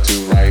left to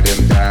right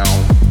and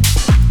down.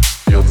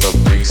 Feel the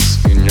bass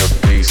in your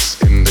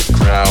face in the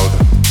crowd,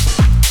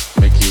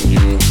 making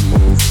you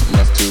move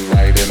left to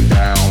right and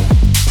down.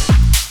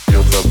 Feel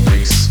the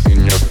bass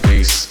in your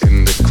face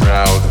in the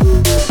crowd,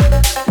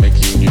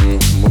 making you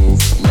move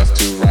left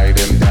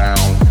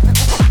to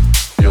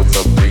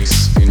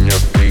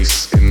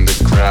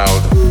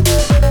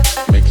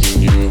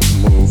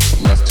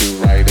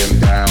right and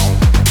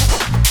down.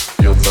 Feel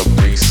the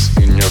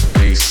bass in your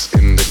face in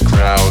the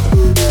crowd,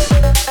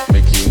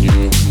 making you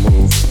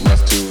move left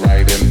to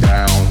right and down.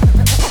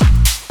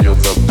 Feel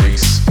the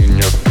bass in your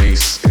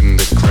face in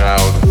the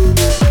crowd,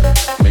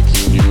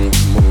 making you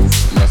move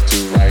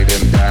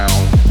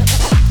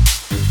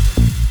left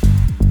to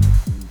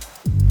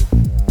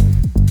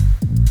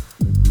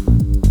right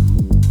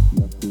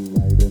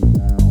and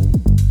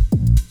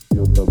down. Feel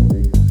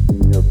the bass in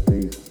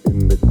your face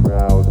in the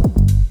crowd,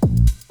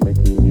 making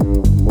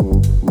you move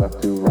left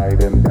to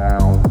right and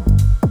down.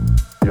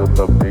 Feel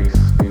the bass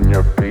in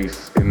your face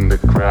in the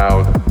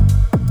crowd,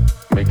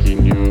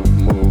 making you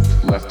move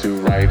left to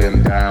right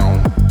and down.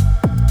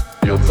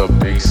 Feel the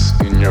bass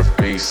in your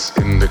face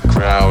in the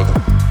crowd,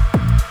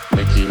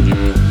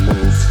 making you move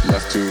left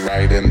to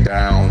right and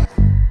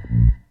down.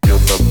 Feel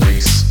the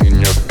bass in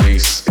your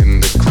face in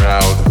the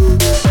crowd,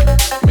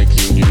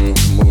 making you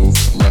move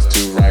left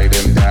to right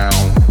and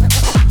down.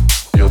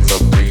 Feel the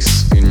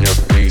bass in your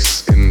face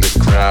in the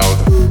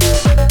crowd,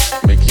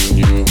 making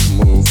you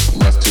move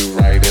left to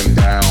right and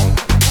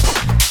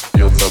down.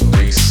 Feel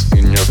the bass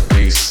in your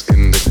face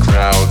in the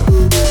crowd,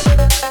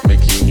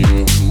 making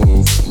you move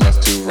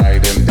left to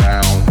right and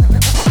down.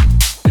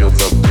 Feel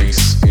the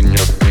bass in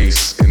your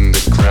face in the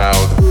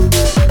crowd,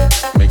 making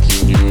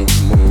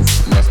you move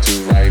left to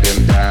right and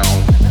down.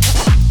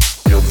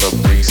 Feel the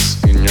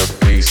bass in your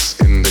face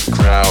in the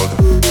crowd,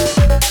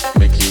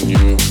 making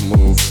you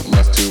move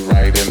left to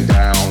right and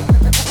down.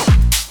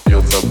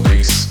 Feel the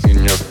bass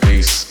in your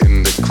face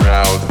in the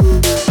crowd,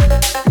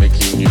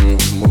 making you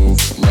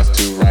move left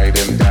to right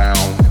and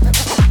down.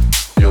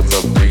 Feel the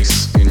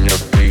bass in your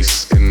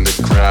face in the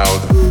crowd, making you move left to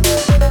right and down. Feel the bass in your face in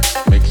the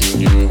crowd,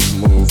 making you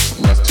move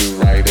left to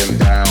right and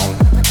down.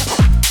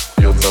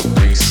 Feel the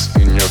bass in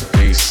your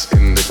face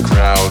in the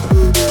crowd,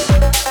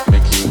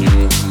 making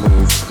you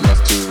move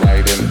left to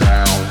right and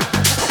down.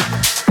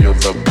 Feel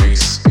the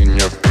bass in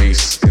your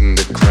face in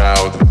the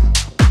crowd,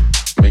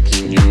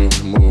 making you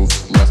move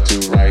left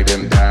to right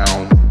and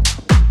down.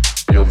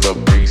 Feel the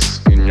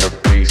bass in your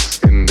face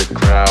in the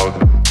crowd,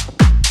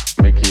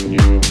 making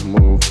you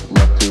move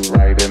left to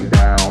right and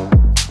down.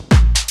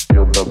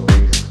 Feel the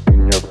bass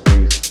in your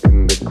face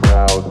in the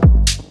crowd,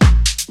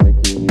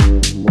 making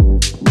you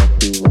move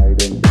left to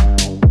right and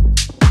down.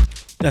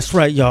 That's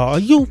right, y'all. Are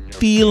you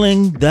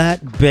feeling that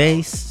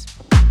bass?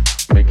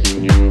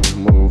 Making you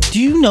move. Do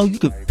you know you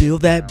can feel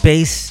that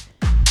bass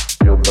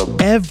Feel the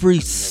every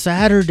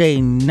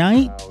Saturday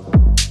night?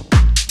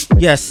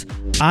 Yes,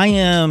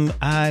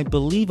 I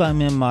believe I'm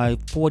in my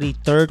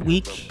 43rd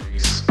week.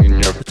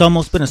 It's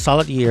almost been a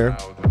solid year.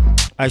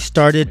 I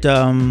started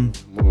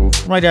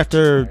right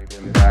after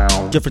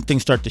different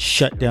things start to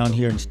shut down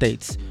here in the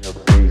States.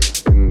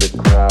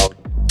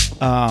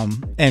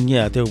 And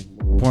yeah, there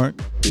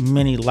weren't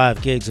many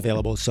live gigs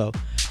available, so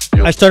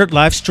I started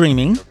live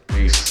streaming,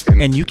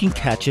 and you can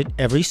catch it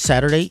every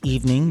Saturday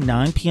evening,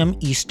 9 p.m.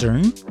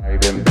 Eastern.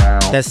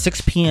 That's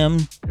 6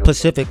 p.m.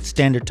 Pacific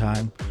Standard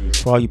Time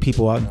for all you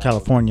people out in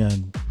California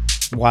and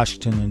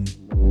Washington and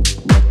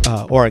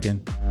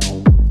Oregon.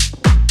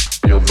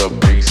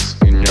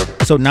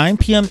 So 9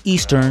 p.m.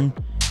 Eastern,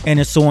 and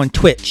it's on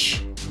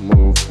Twitch.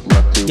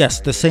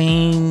 Yes, the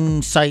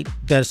same site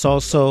that's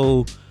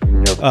also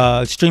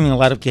streaming a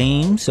lot of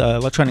games,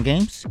 electronic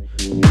games.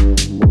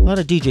 A lot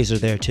of DJs are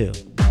there too,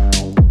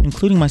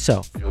 including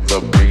myself.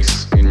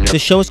 The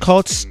show is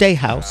called Stay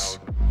House.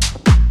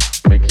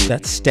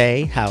 That's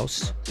Stay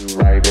House.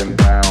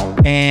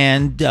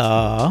 And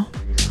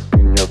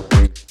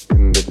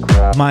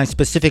my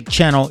specific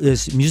channel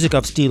is Music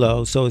of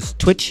Stilo. So it's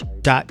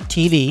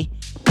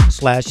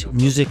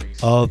twitch.tv/Music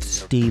of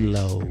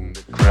Stilo.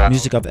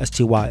 Music of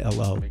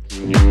STYLO.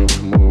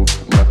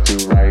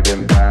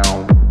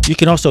 You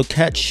can also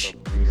catch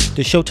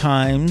the show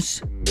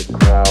times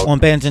on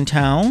Bands in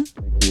Town,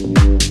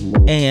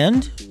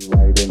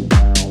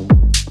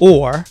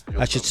 or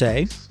I should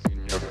say,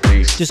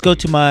 just go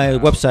to my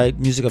website,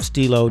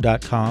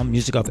 musicofstilo.com,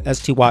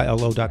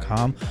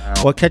 musicofstylo.com,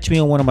 or catch me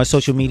on one of my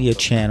social media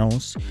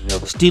channels,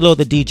 Stilo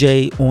the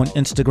DJ on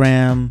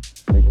Instagram,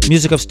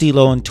 Music of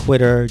Stilo on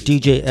Twitter,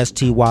 DJ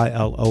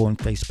STYLO on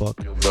Facebook.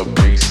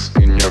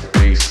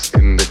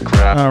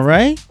 All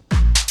right.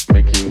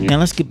 Now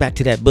let's get back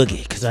to that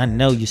boogie, because I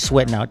know you're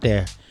sweating out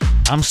there.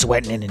 I'm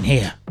sweating it in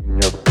here.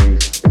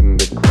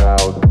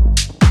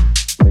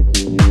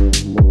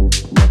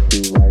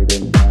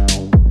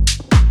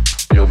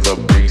 Feel the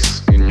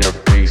bass in your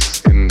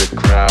face in the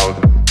crowd,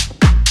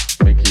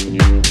 making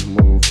you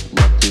move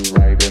left to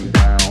right and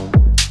down.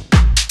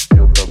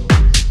 Feel the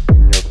bass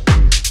in your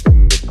face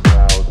in the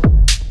crowd,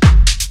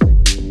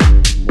 making you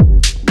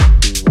move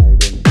left to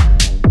right and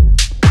down.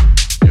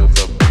 Feel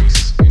the bass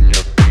in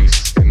your face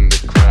in the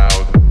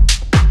crowd,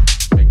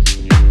 making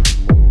you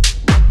move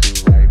left to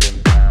right and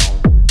down.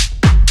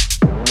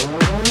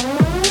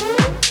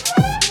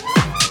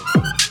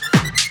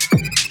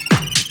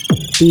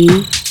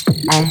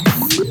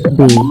 BSB,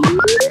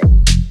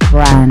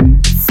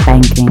 brand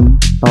spanking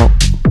bolt.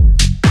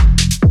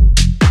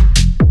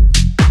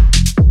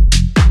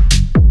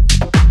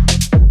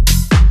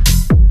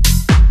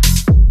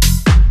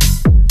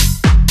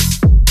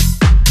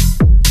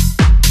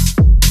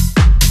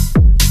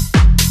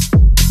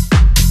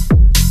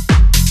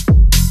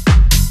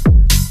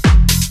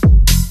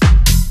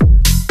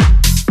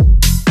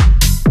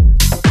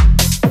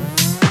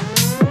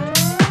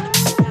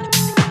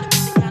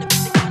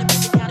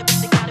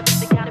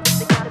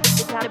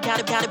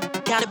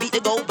 Gotta beat the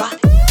go by.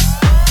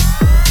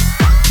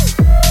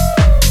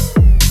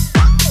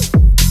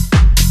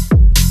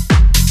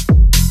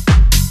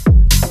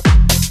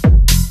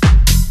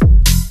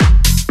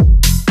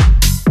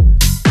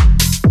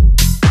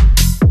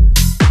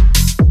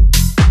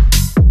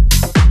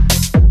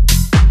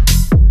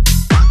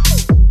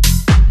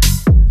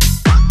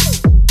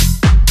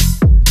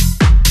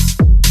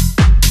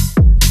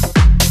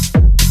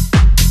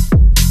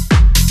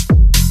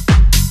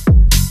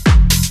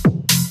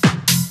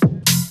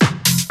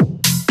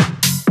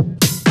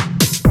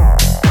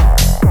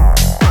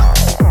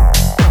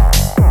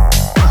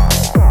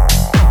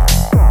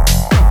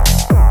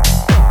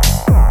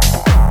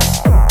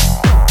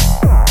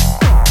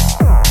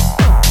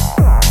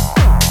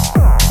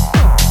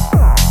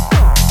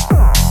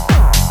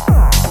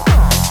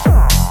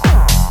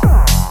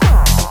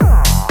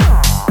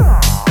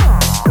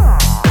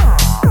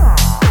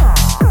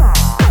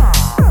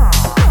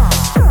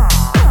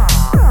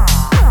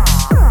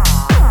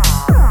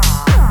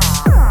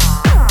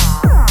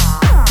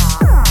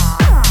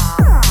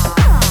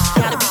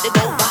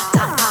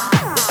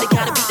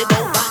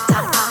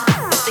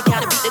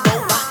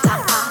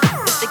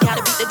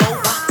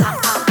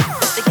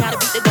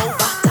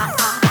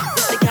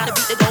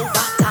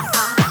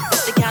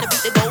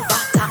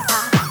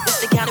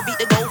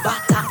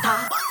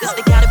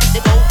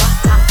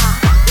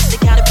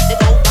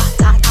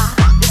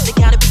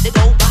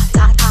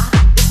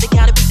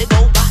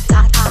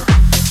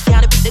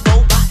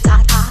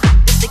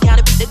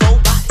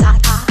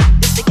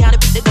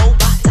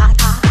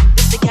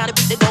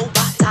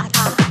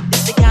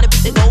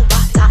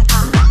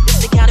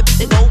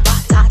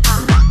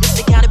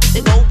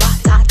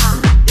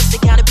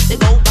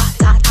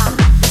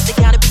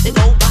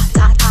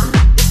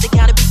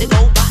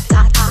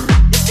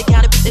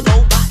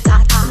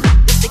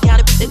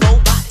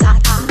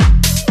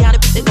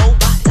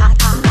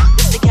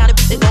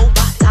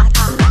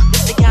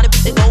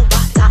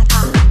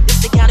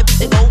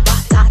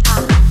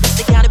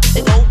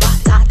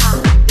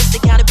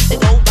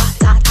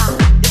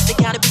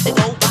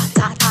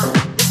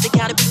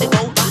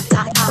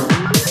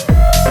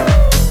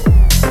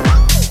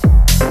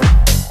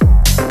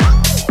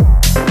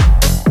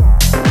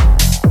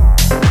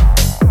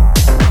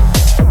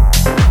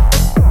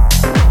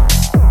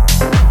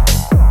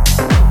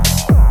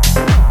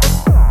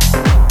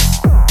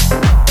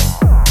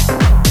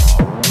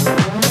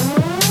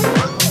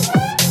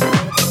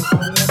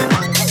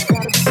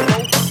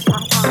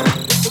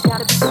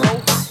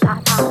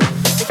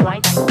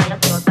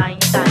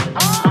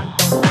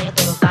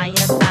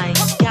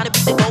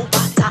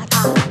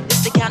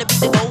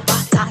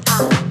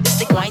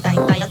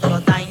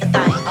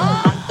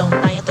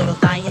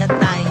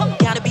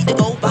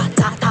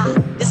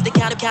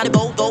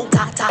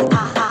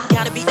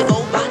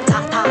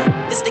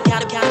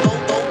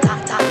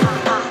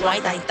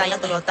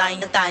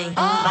 thing.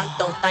 Rock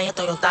your thing,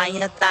 throw your thing,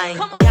 your thing.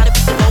 Gotta be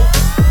the go.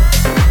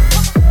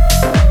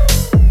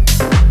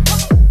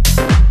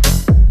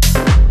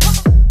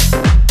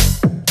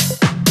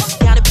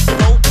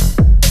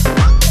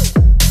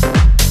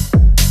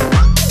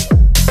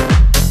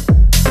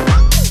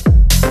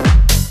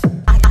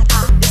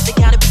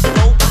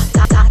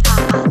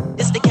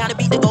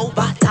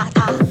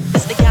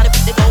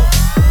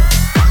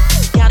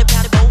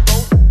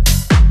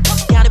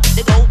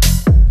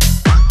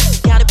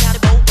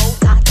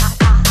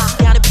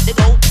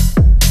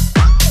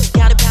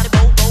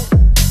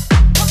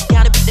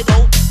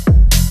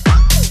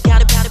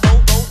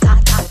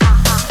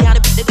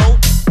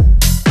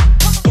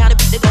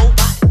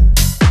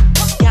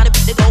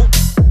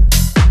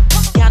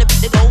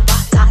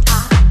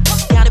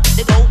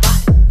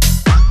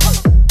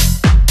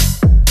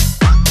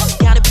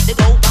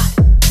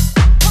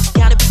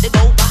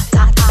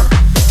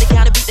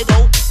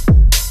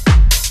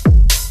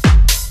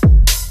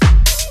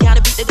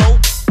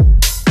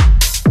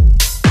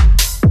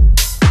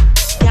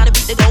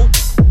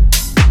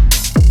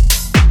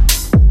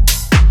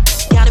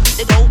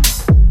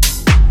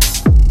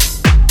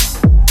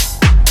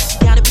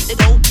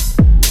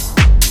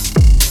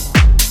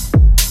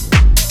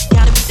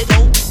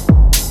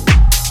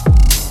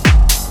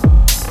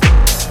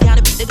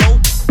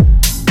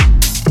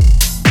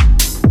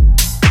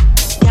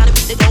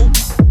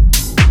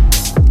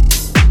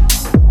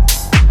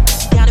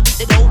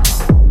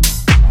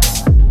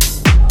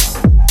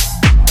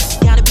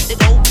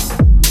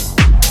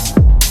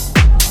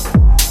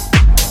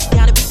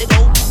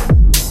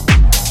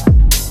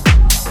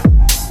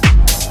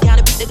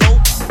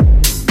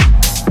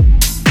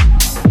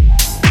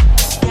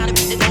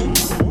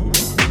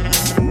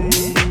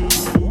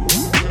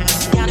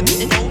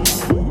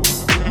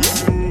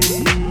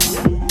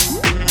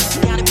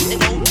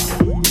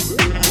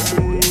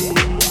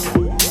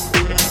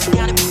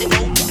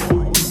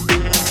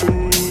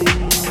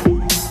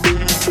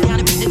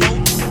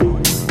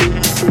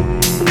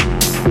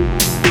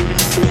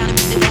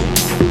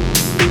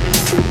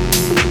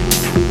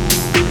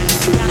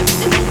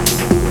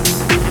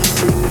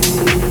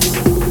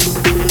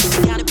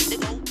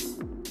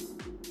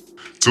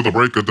 Till the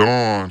break of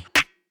dawn.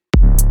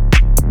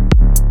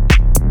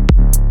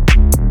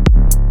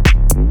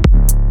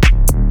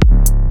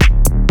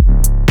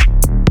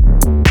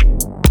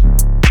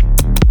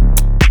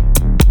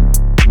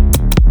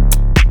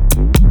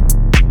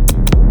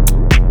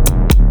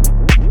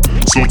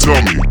 So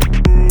tell me.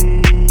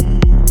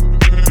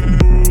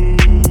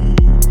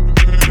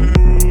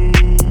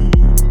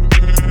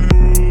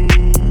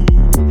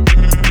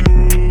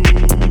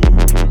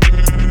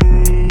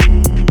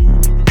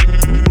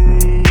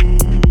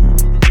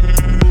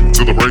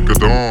 Till the break of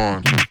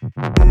dawn.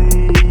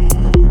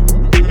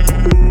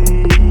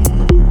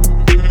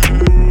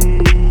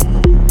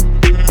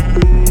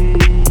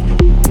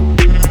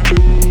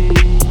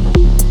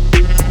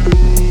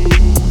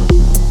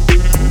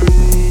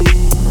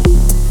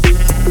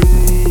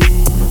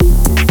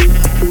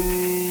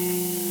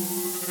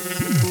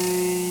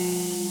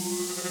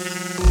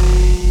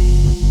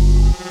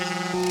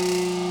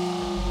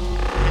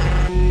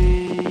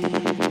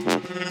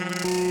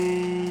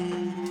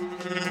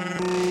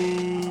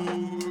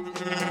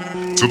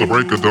 Till the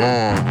break of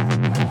dawn.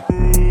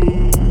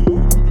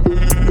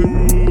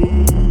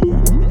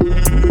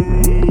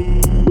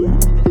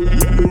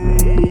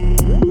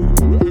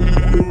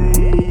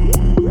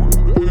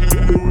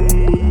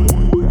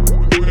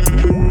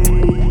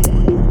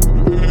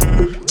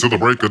 Till the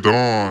break of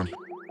dawn.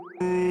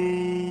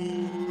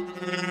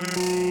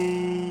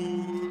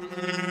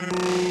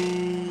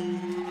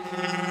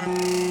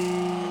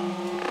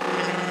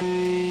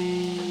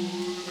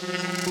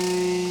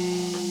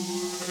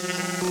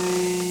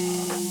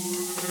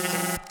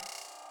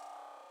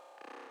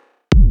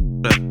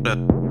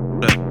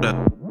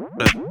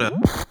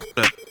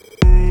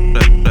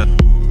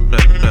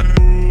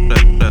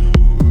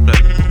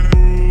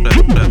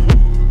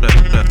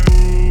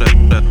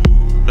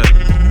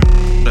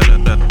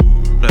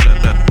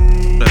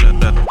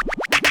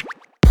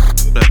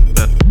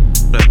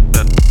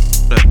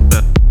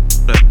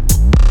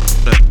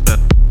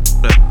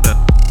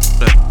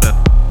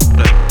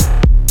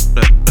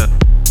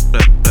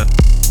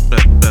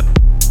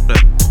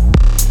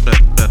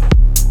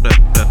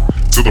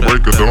 Till the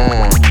break of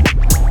dawn.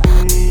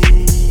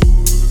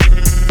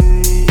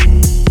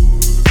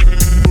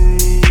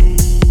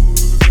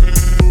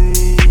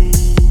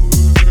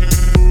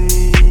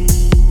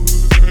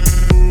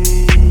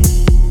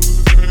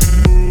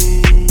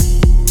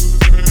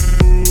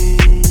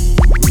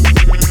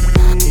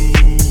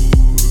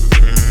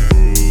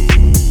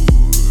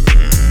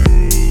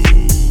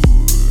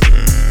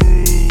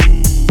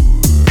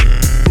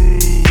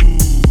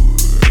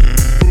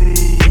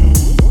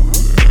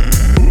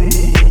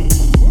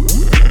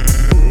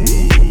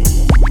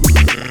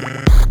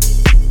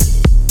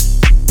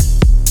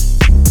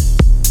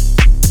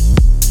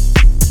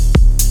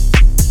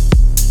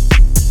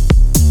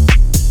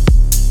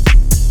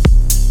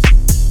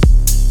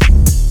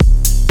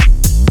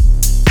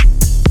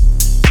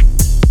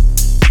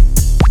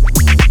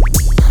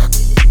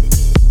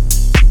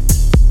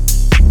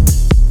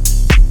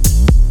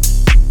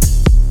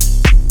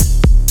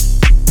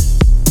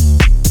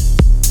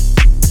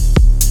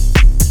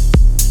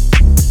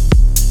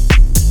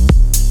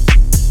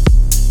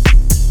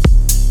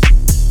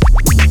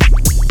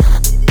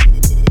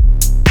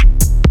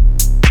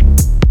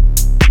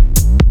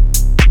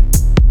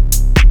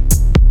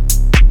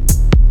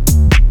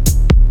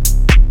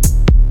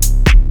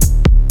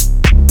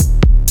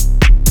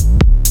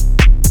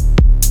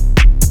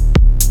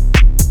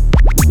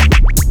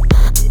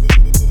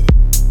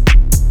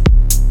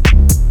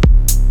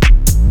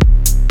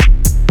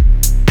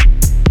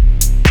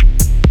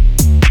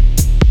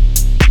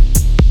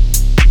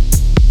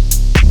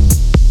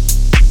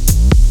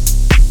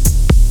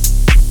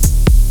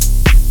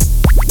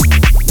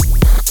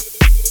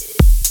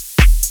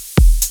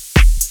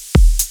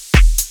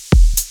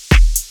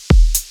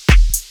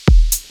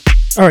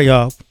 All right,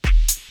 y'all.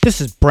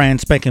 This is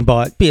brand spanking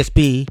bought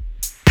BSB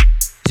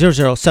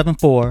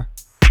 0074,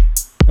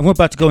 and we're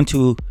about to go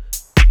into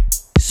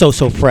So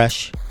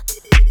Fresh.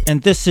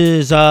 And this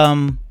is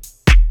one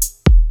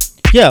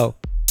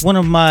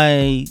of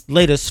my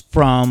latest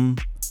from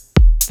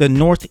the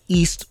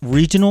Northeast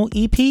Regional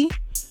EP.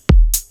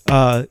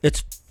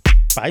 It's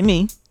by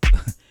me.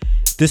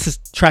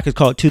 Track is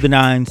called To the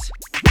Nines.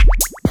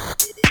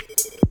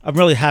 I'm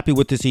really happy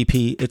with this EP.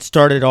 It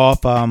started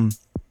off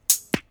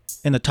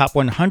in the top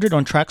 100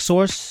 on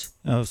Traxsource,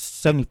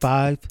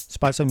 75,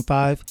 spot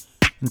 75,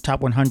 in the top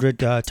 100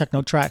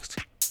 techno tracks,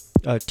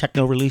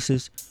 techno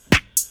releases.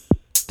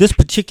 This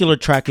particular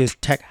track is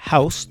Tech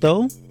House,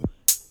 though.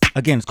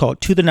 Again, it's called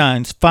To the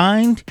Nines.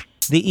 Find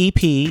the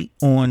EP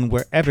on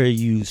wherever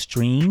you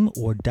stream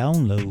or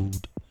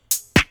download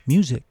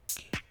music.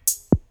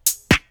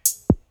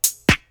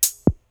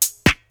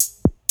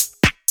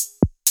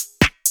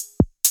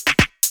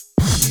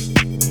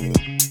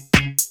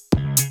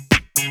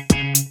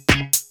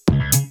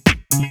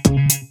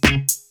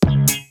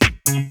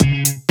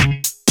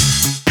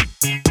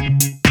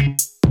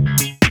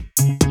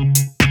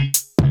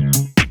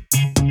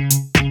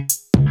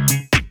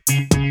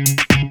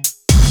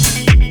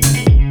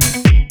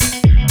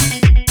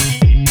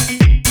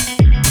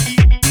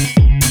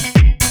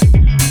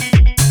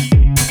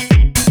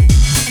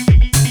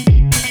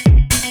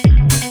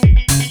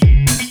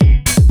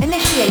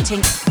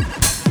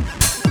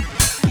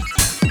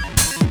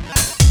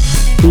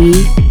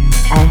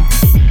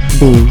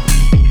 BSB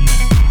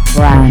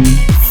Brand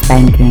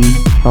Spanking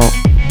Box.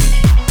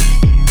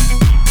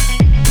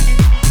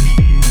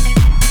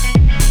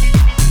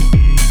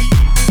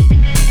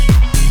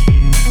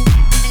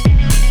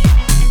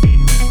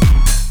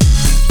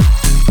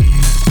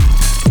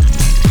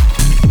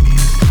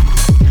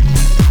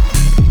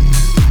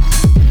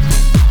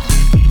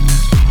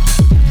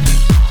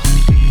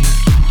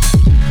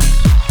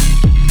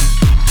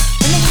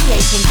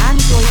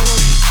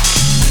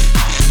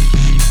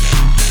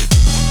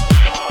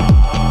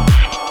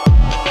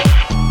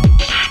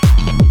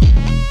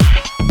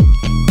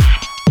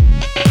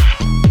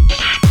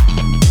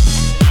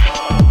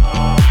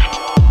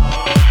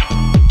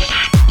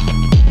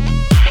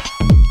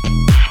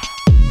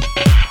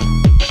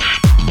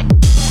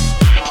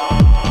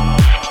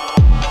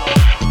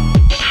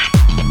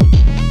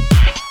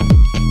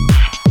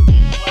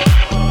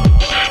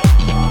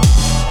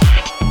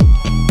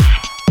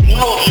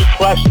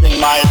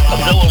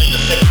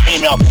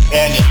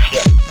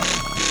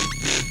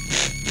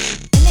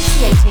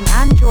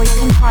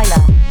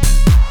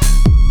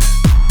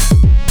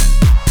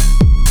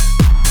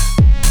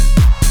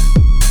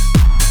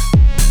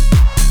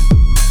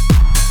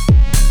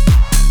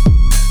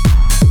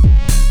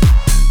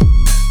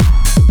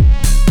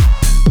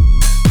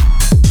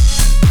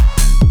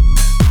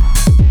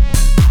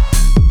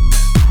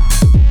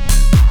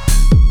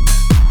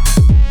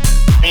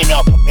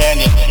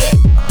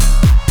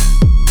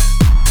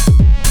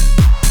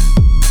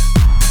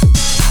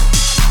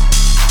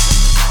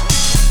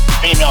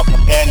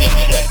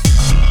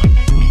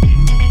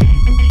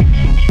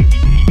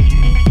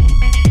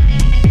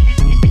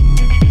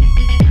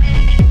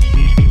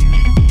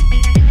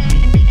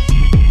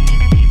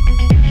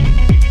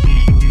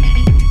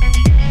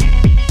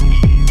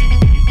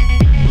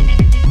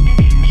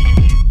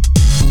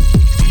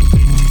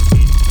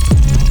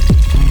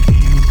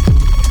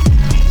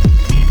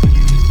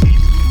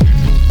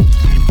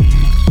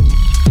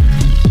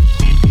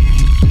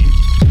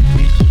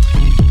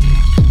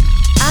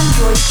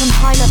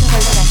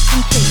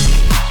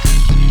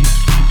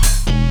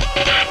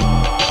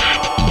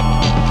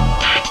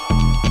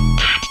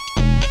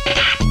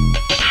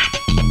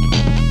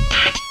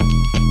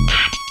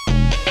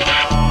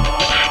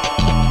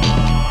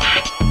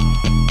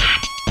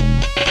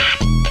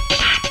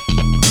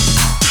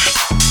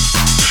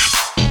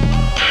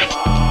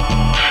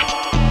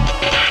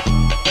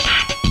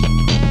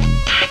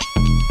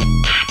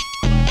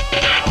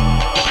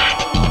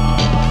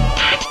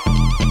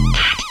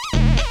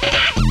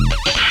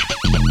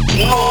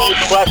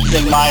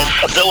 My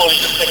ability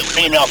to pick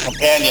female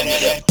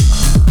companionship.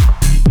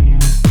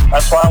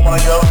 That's why I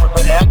want to go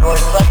with an Android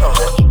Psycho.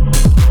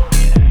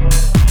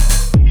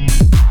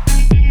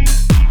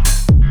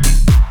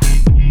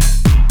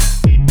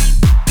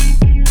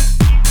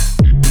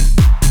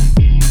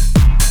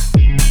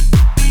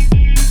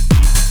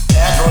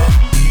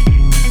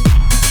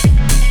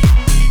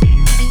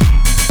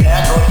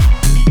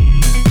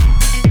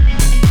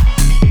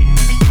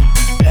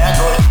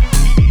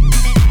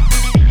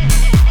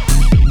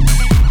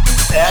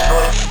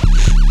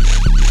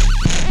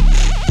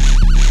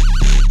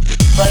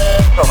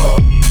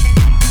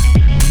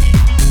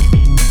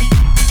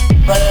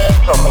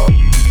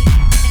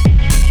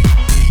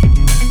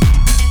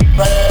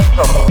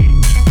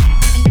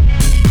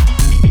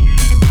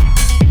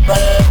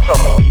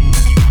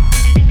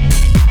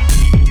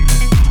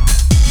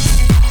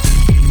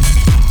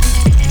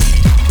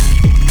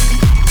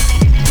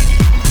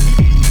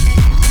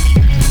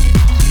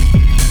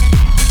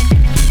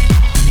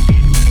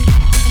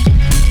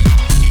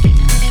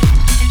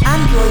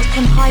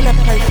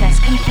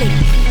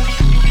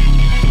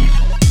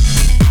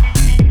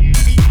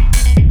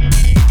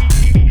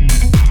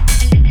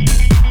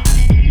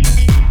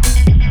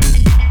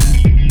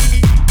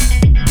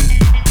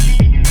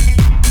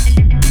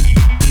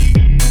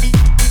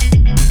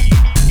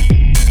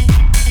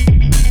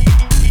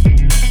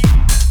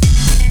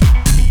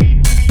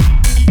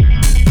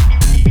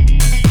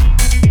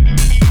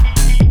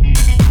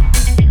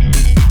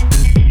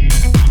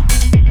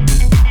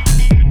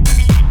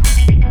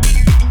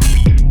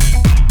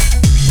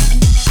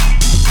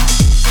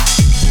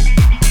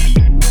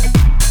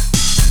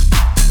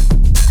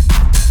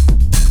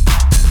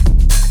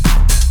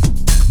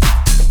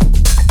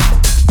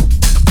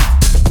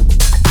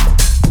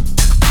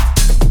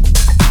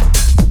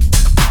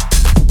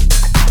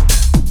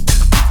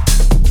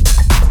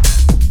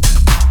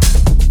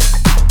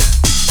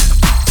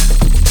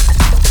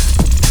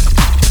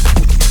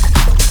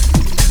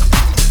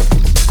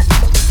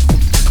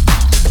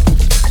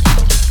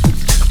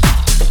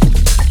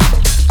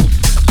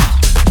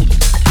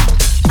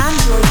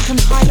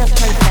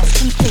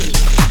 Process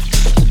complete.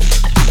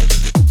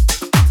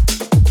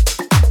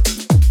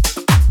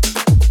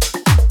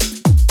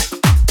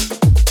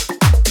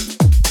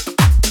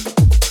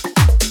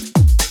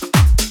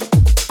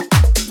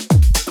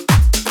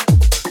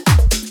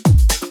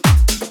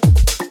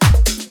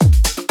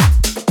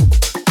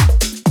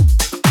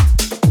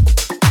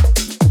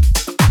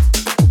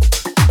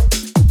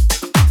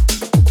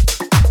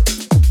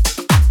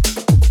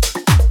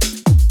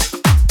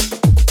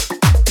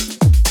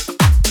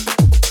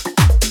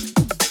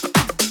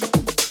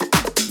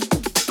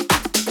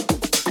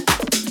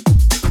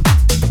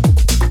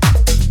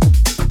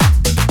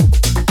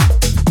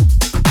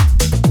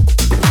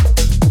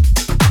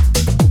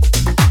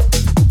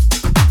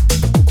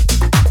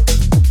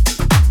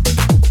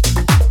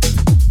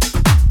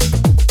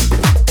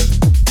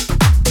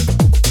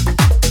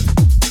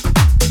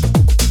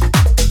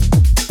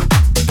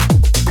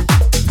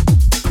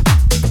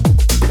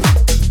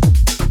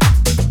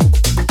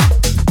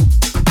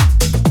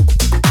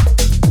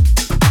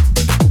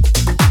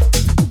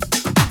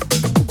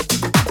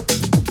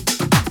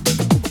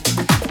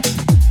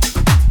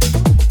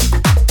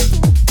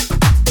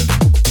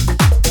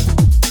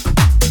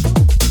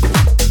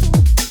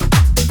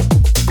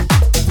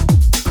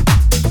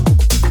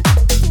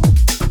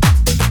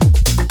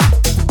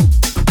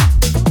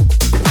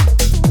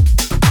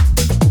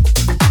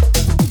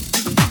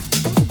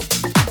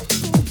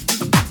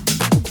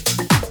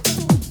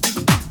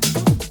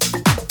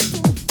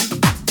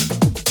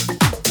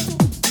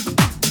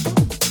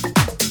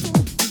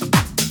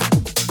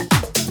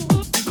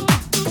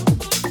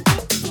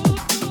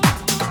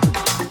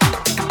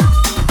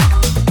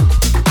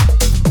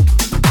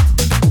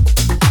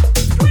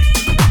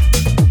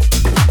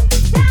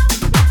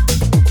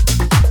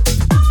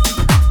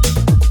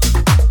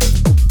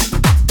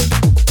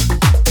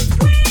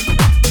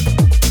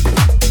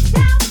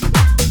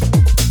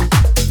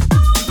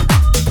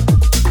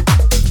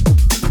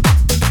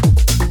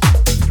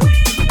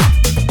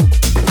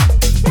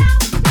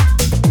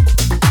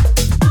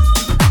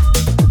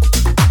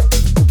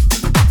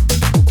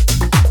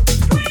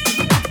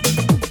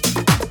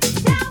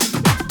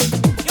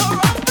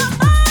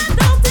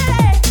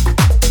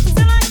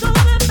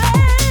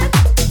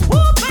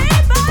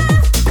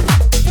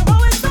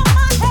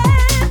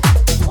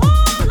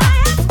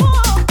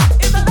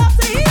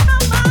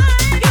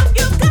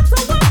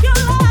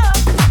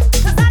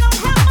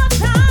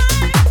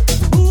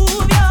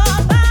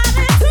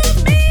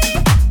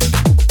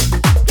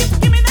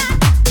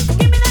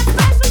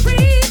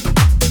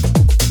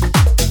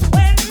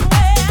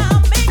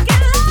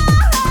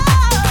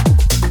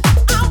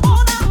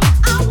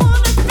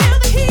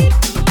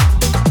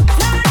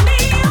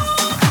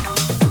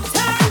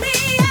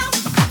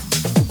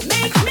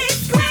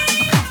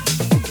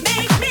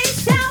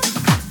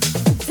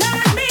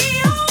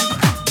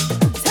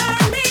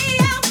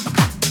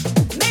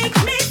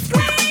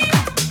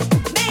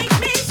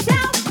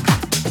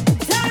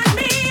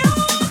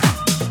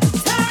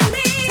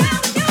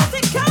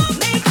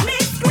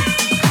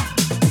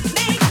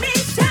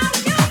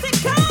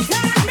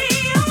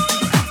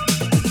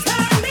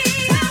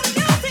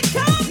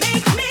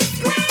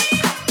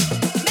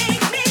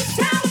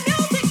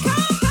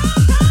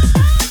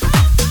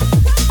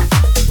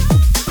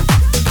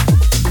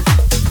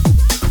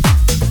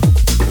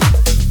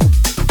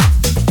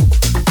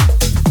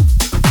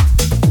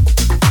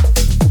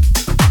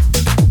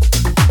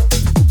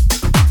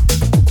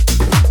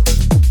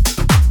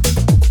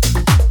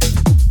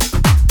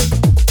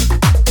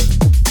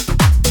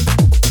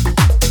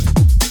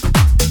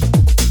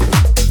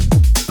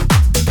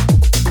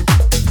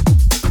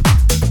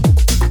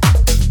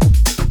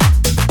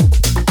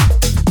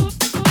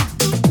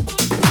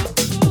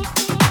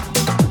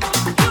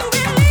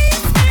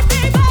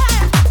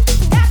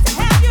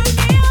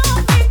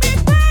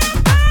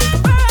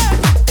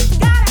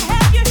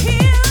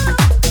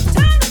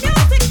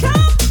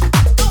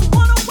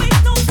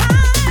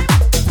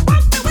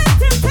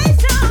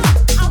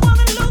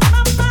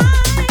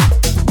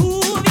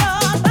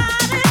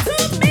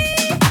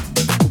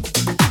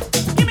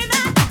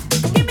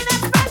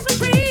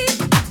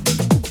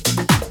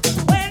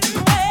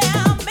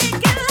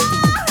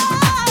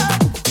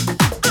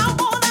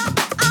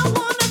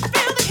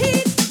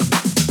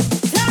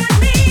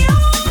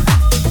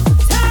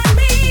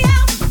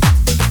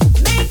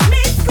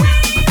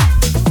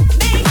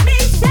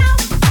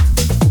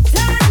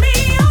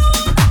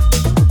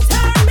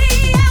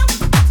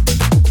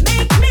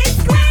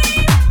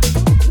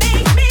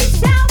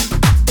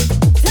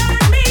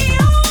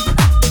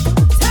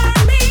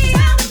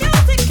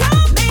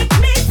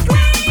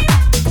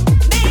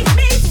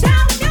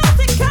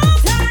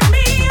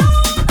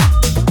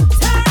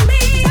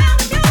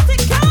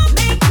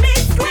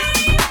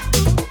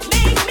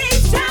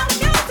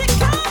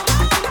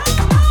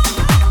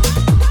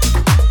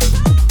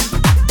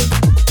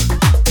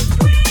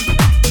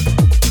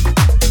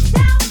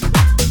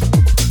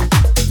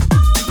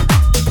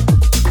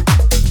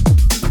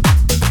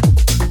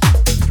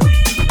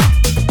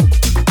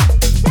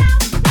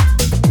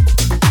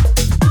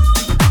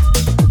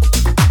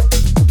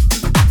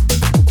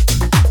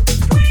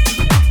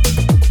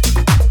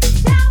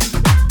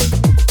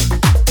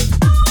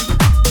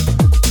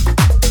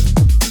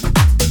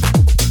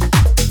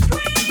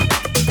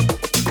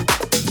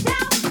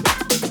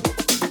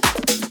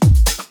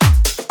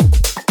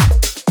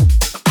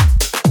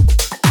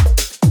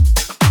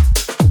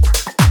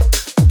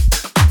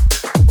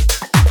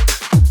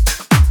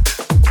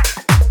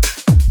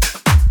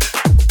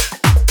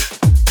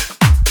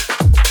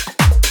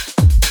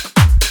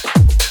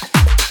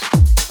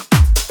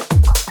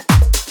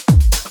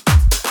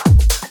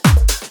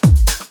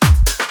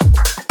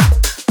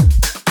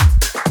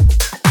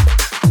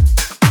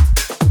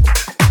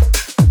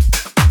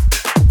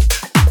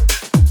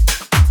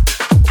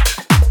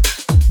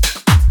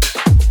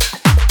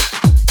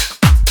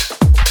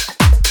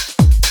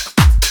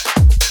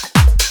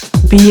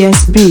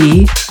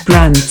 BSB,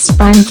 brand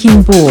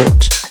spanking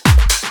bought.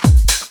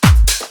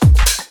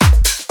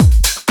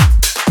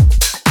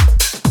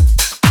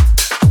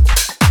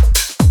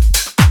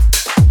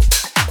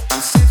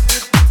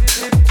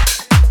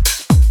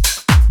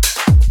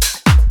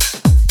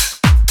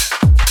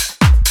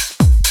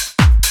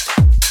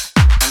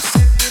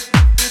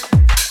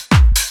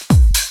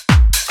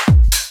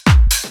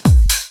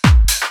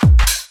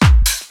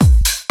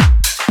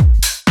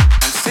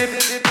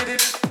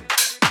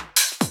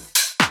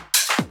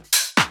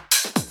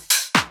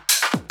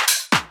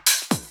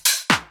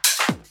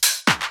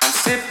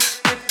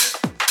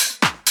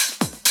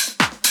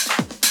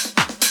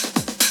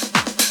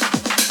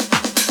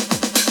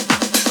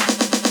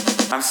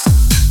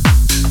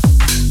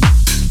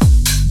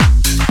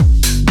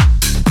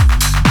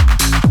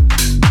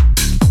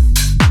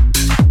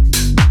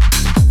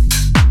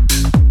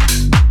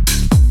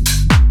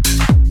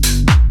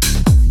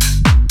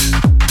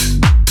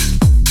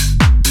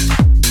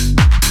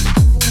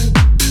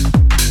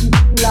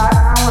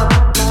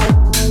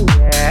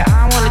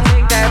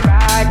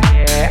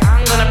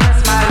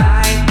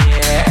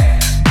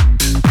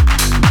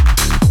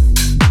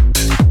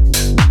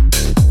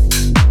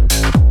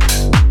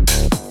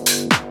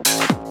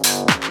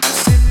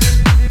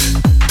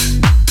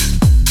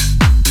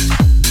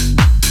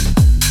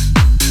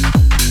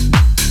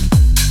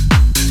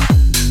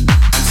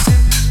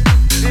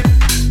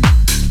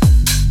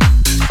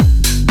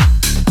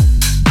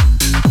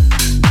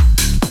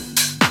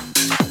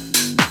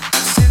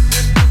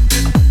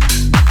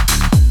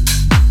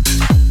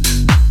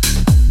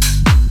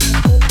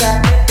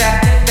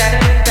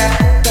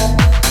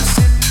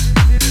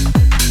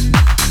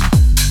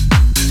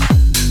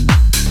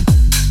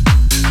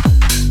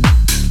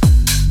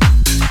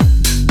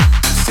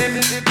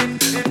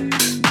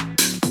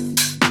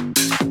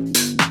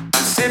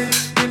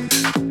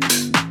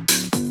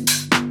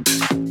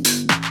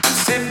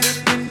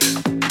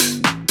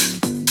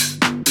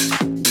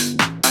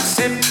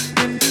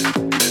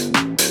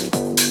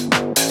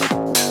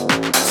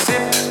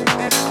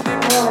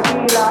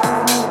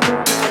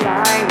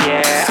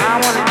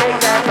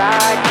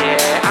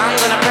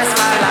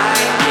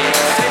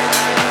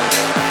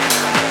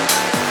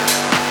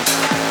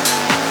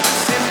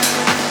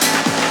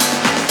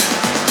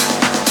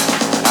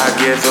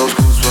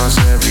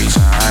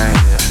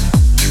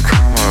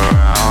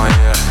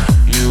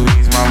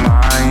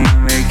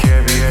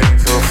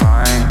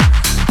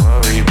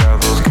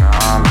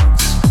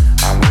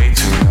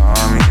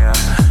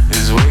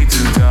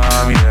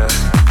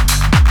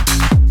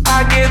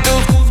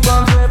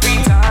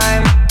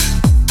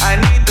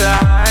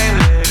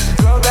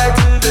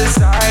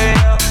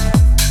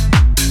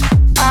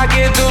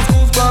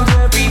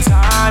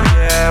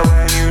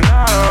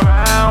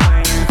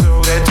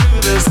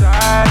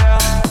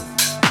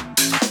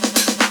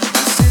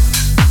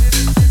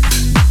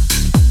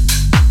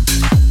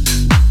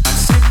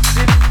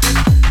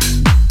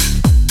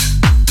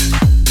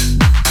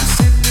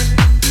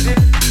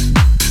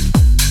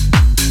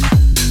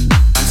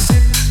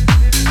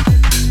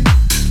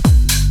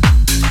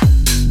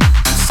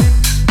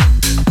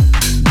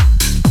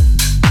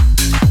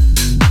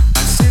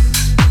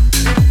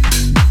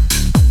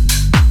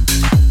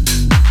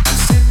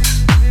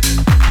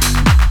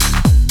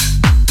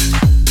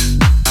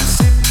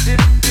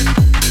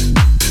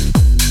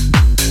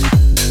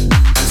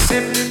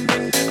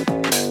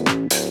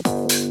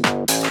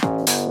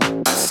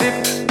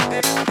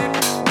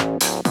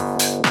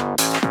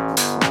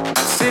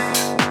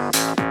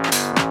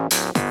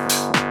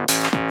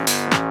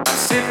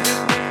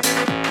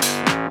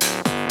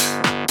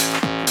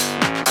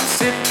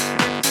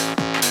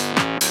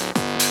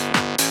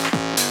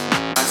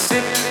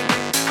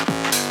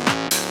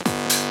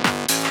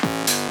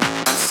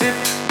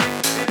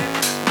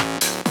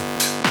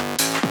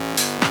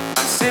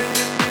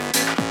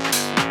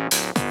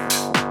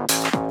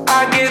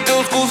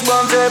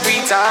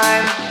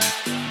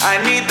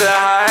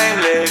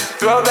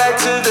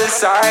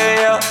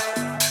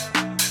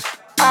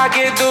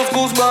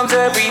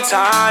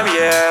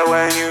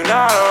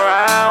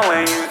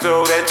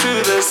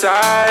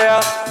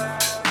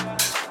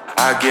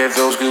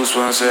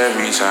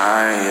 Every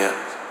time, yeah,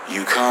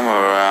 you come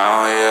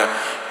around, yeah,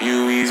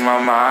 you ease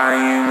my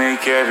mind, you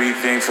make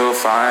everything feel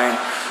fine.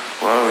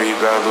 Worry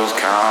about those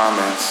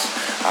comments,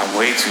 I'm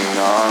way too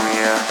numb,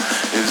 yeah,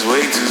 it's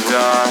way too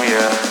dumb,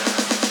 yeah.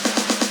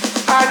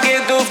 I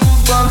get those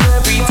goosebumps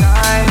every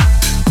time,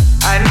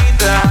 I need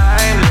the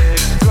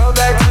Heimlich, throw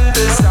back to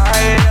the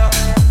side, yeah.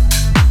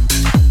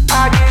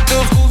 I get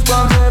those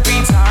goosebumps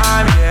every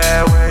time,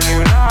 yeah, when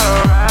you're not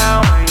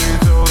around, when you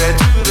throw that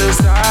to the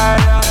side,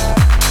 yeah.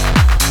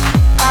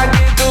 I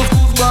get those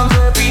goosebumps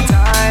every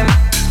time.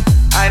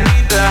 I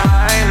need the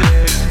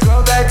Heimlich,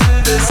 throw back to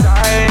the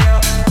side.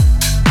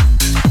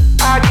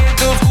 I get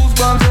those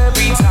goosebumps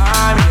every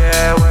time,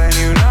 yeah. When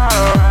you're not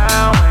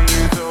around, when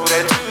you throw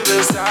that to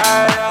the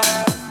side.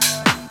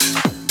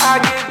 I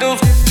get those.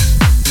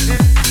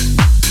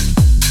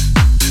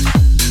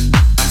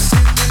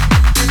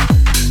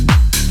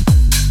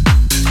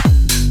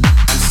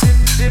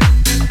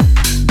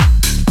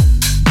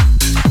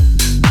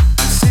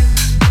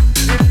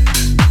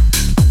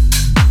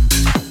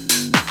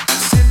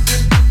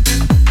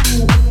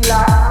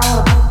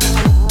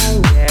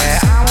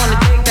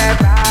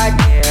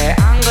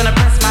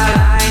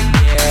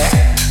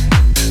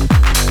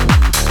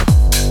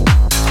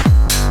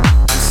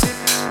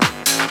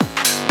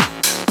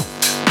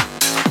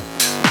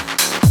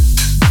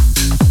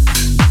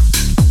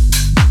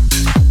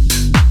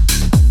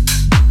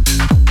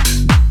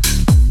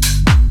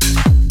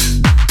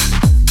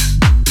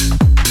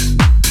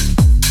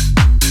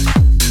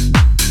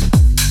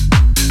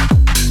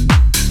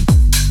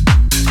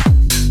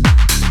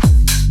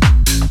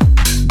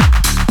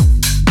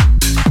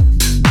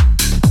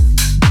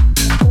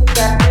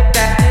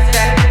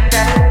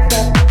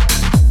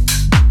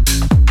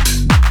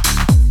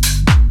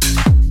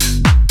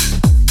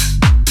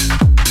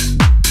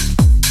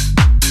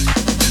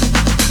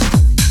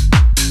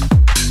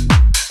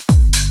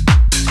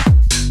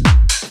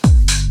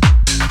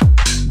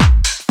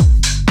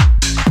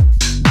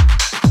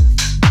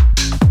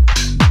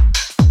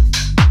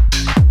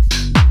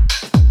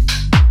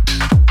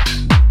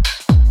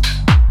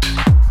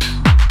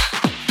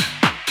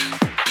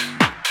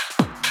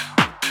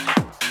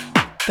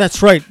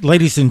 That's right,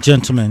 ladies and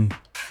gentlemen.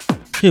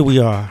 Here we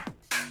are.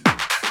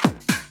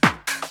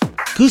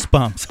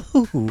 Goosebumps.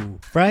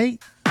 Ooh,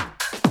 right?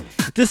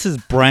 This is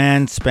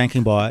brand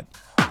spanking bought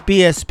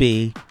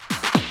BSB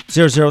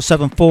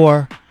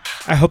 0074.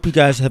 I hope you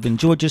guys have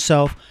enjoyed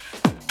yourself.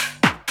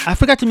 I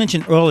forgot to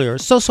mention earlier,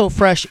 So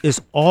Fresh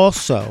is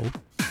also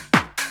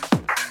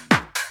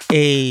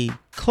a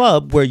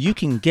club where you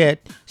can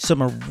get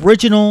some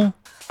original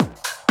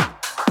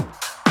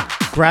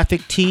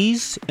graphic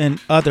tees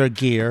and other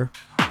gear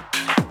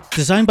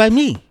designed by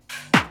me.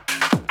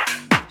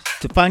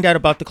 To find out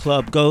about the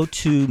club, go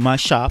to my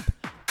shop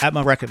at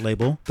my record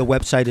label. The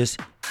website is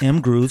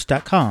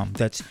mgrooves.com.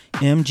 That's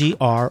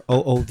mgrooves.com.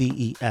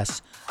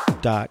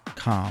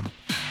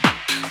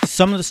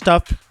 Some of the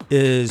stuff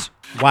is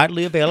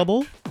widely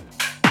available.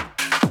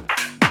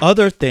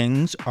 Other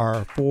things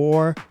are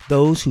for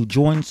those who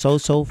join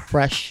So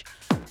Fresh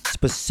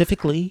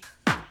specifically.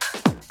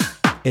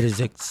 It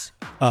is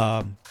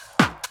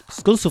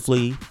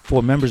exclusively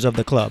for members of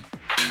the club.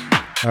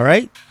 All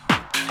right?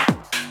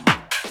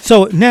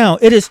 So now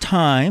it is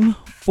time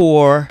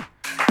for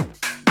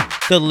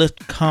the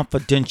Lift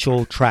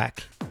Confidential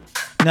track.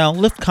 Now,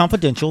 Lift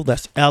Confidential,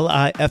 that's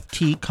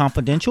L-I-F-T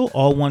Confidential,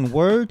 all one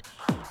word,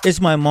 is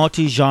my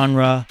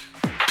multi-genre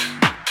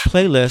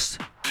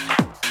playlist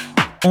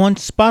on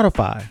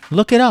Spotify.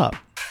 Look it up.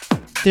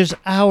 There's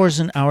hours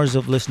and hours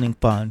of listening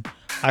fun.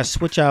 I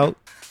switch out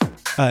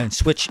and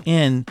switch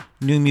in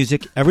new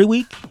music every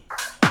week.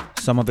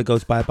 Some of it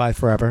goes bye-bye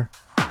forever.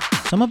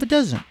 Some of it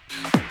doesn't.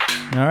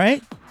 All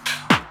right?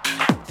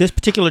 This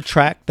particular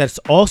track that's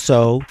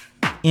also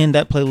in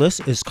that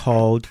playlist is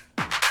called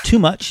Too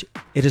Much.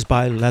 It is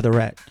by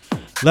Leatherette.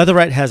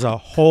 Leatherette has a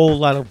whole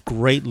lot of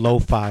great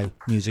lo-fi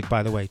music,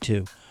 by the way,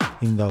 too.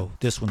 Even though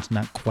this one's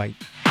not quite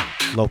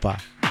lo-fi.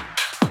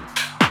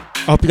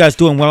 I hope you guys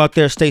doing well out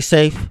there. Stay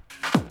safe.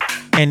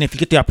 And if you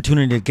get the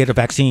opportunity to get a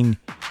vaccine,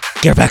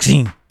 get a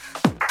vaccine.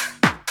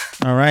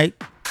 All right?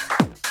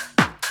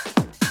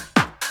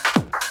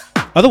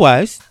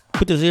 Otherwise,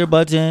 put those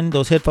earbuds in,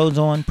 those headphones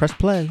on, press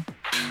play.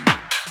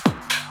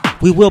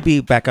 We will be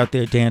back out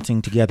there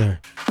dancing together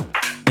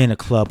in a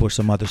club or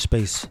some other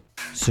space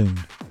soon.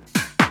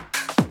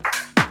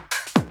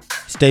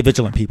 Stay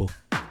vigilant, people.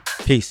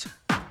 Peace.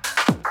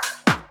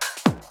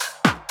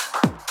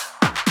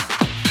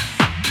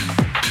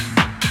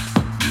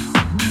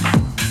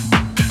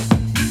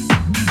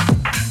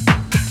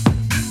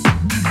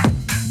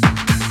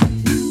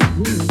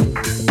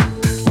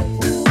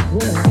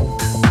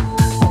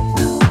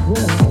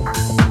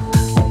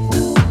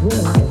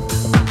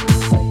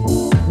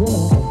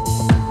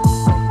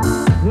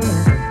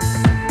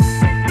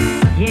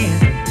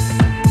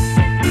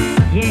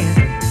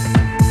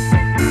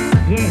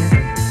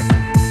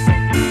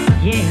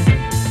 Yeah.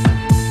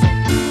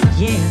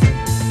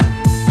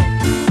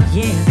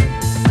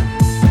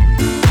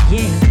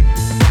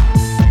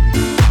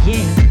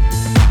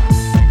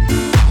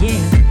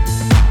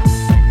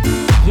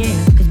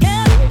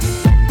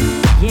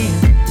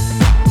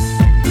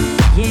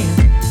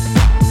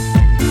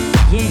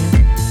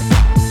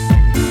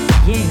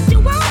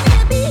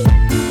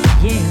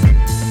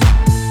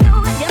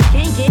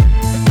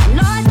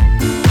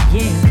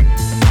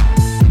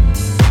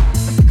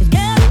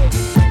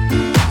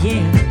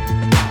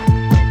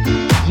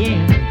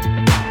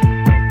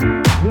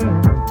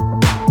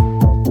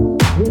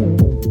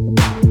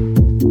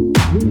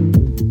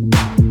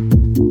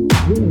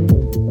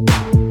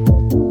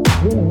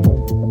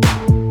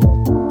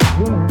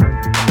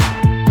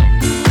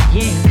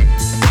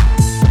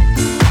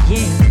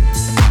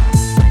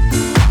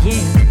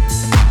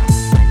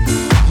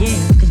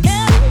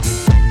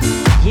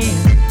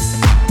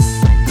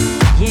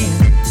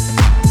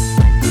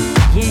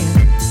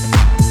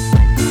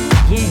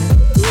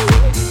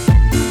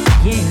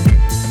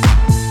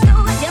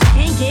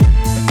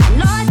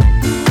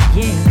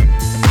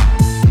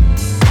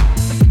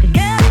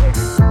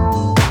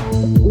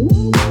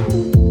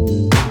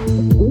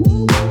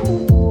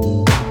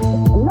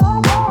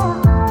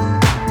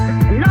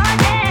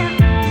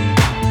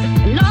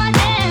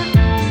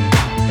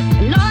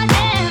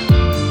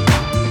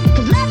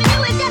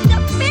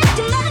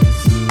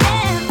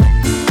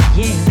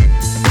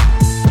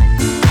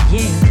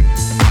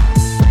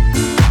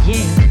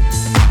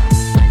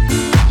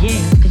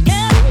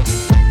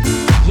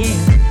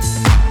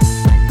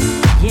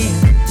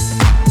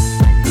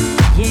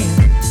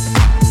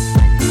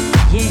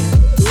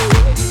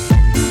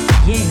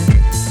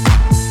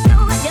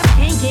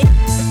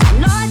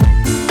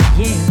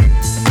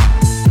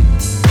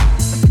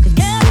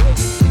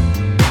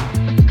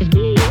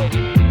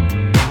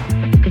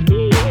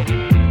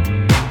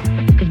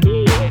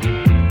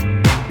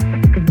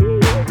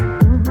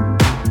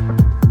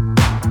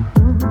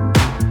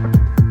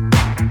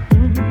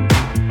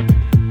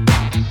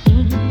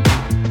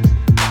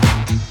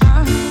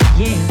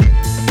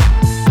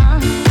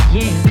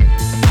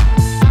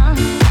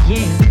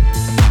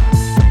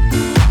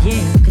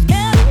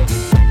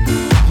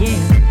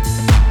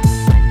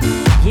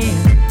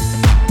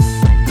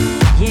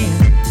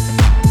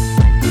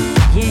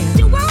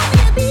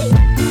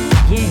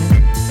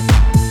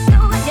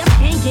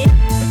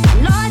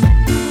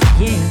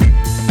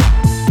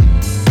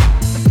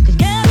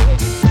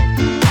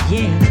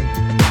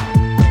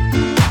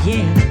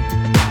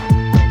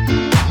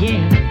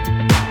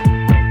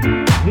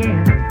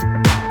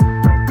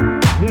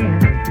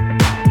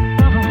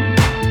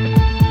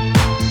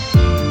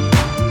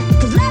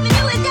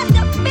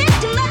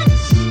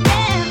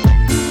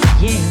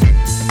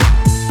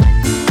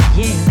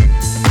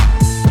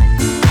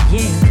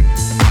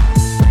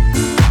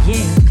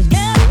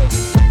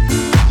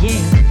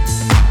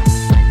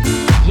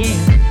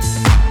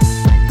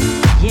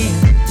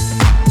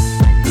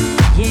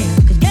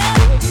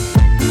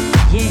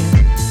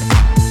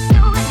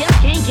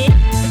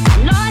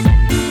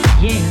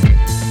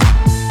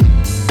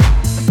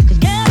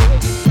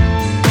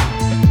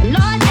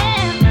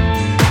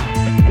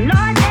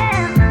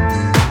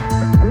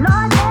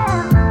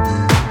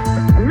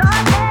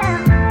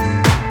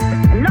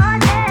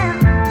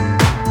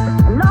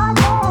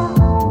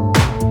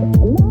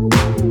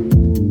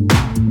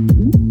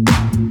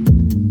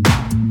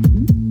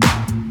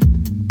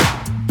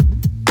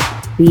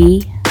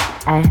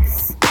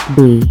 BSB.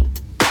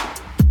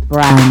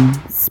 Brand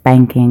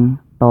spanking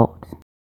bolt.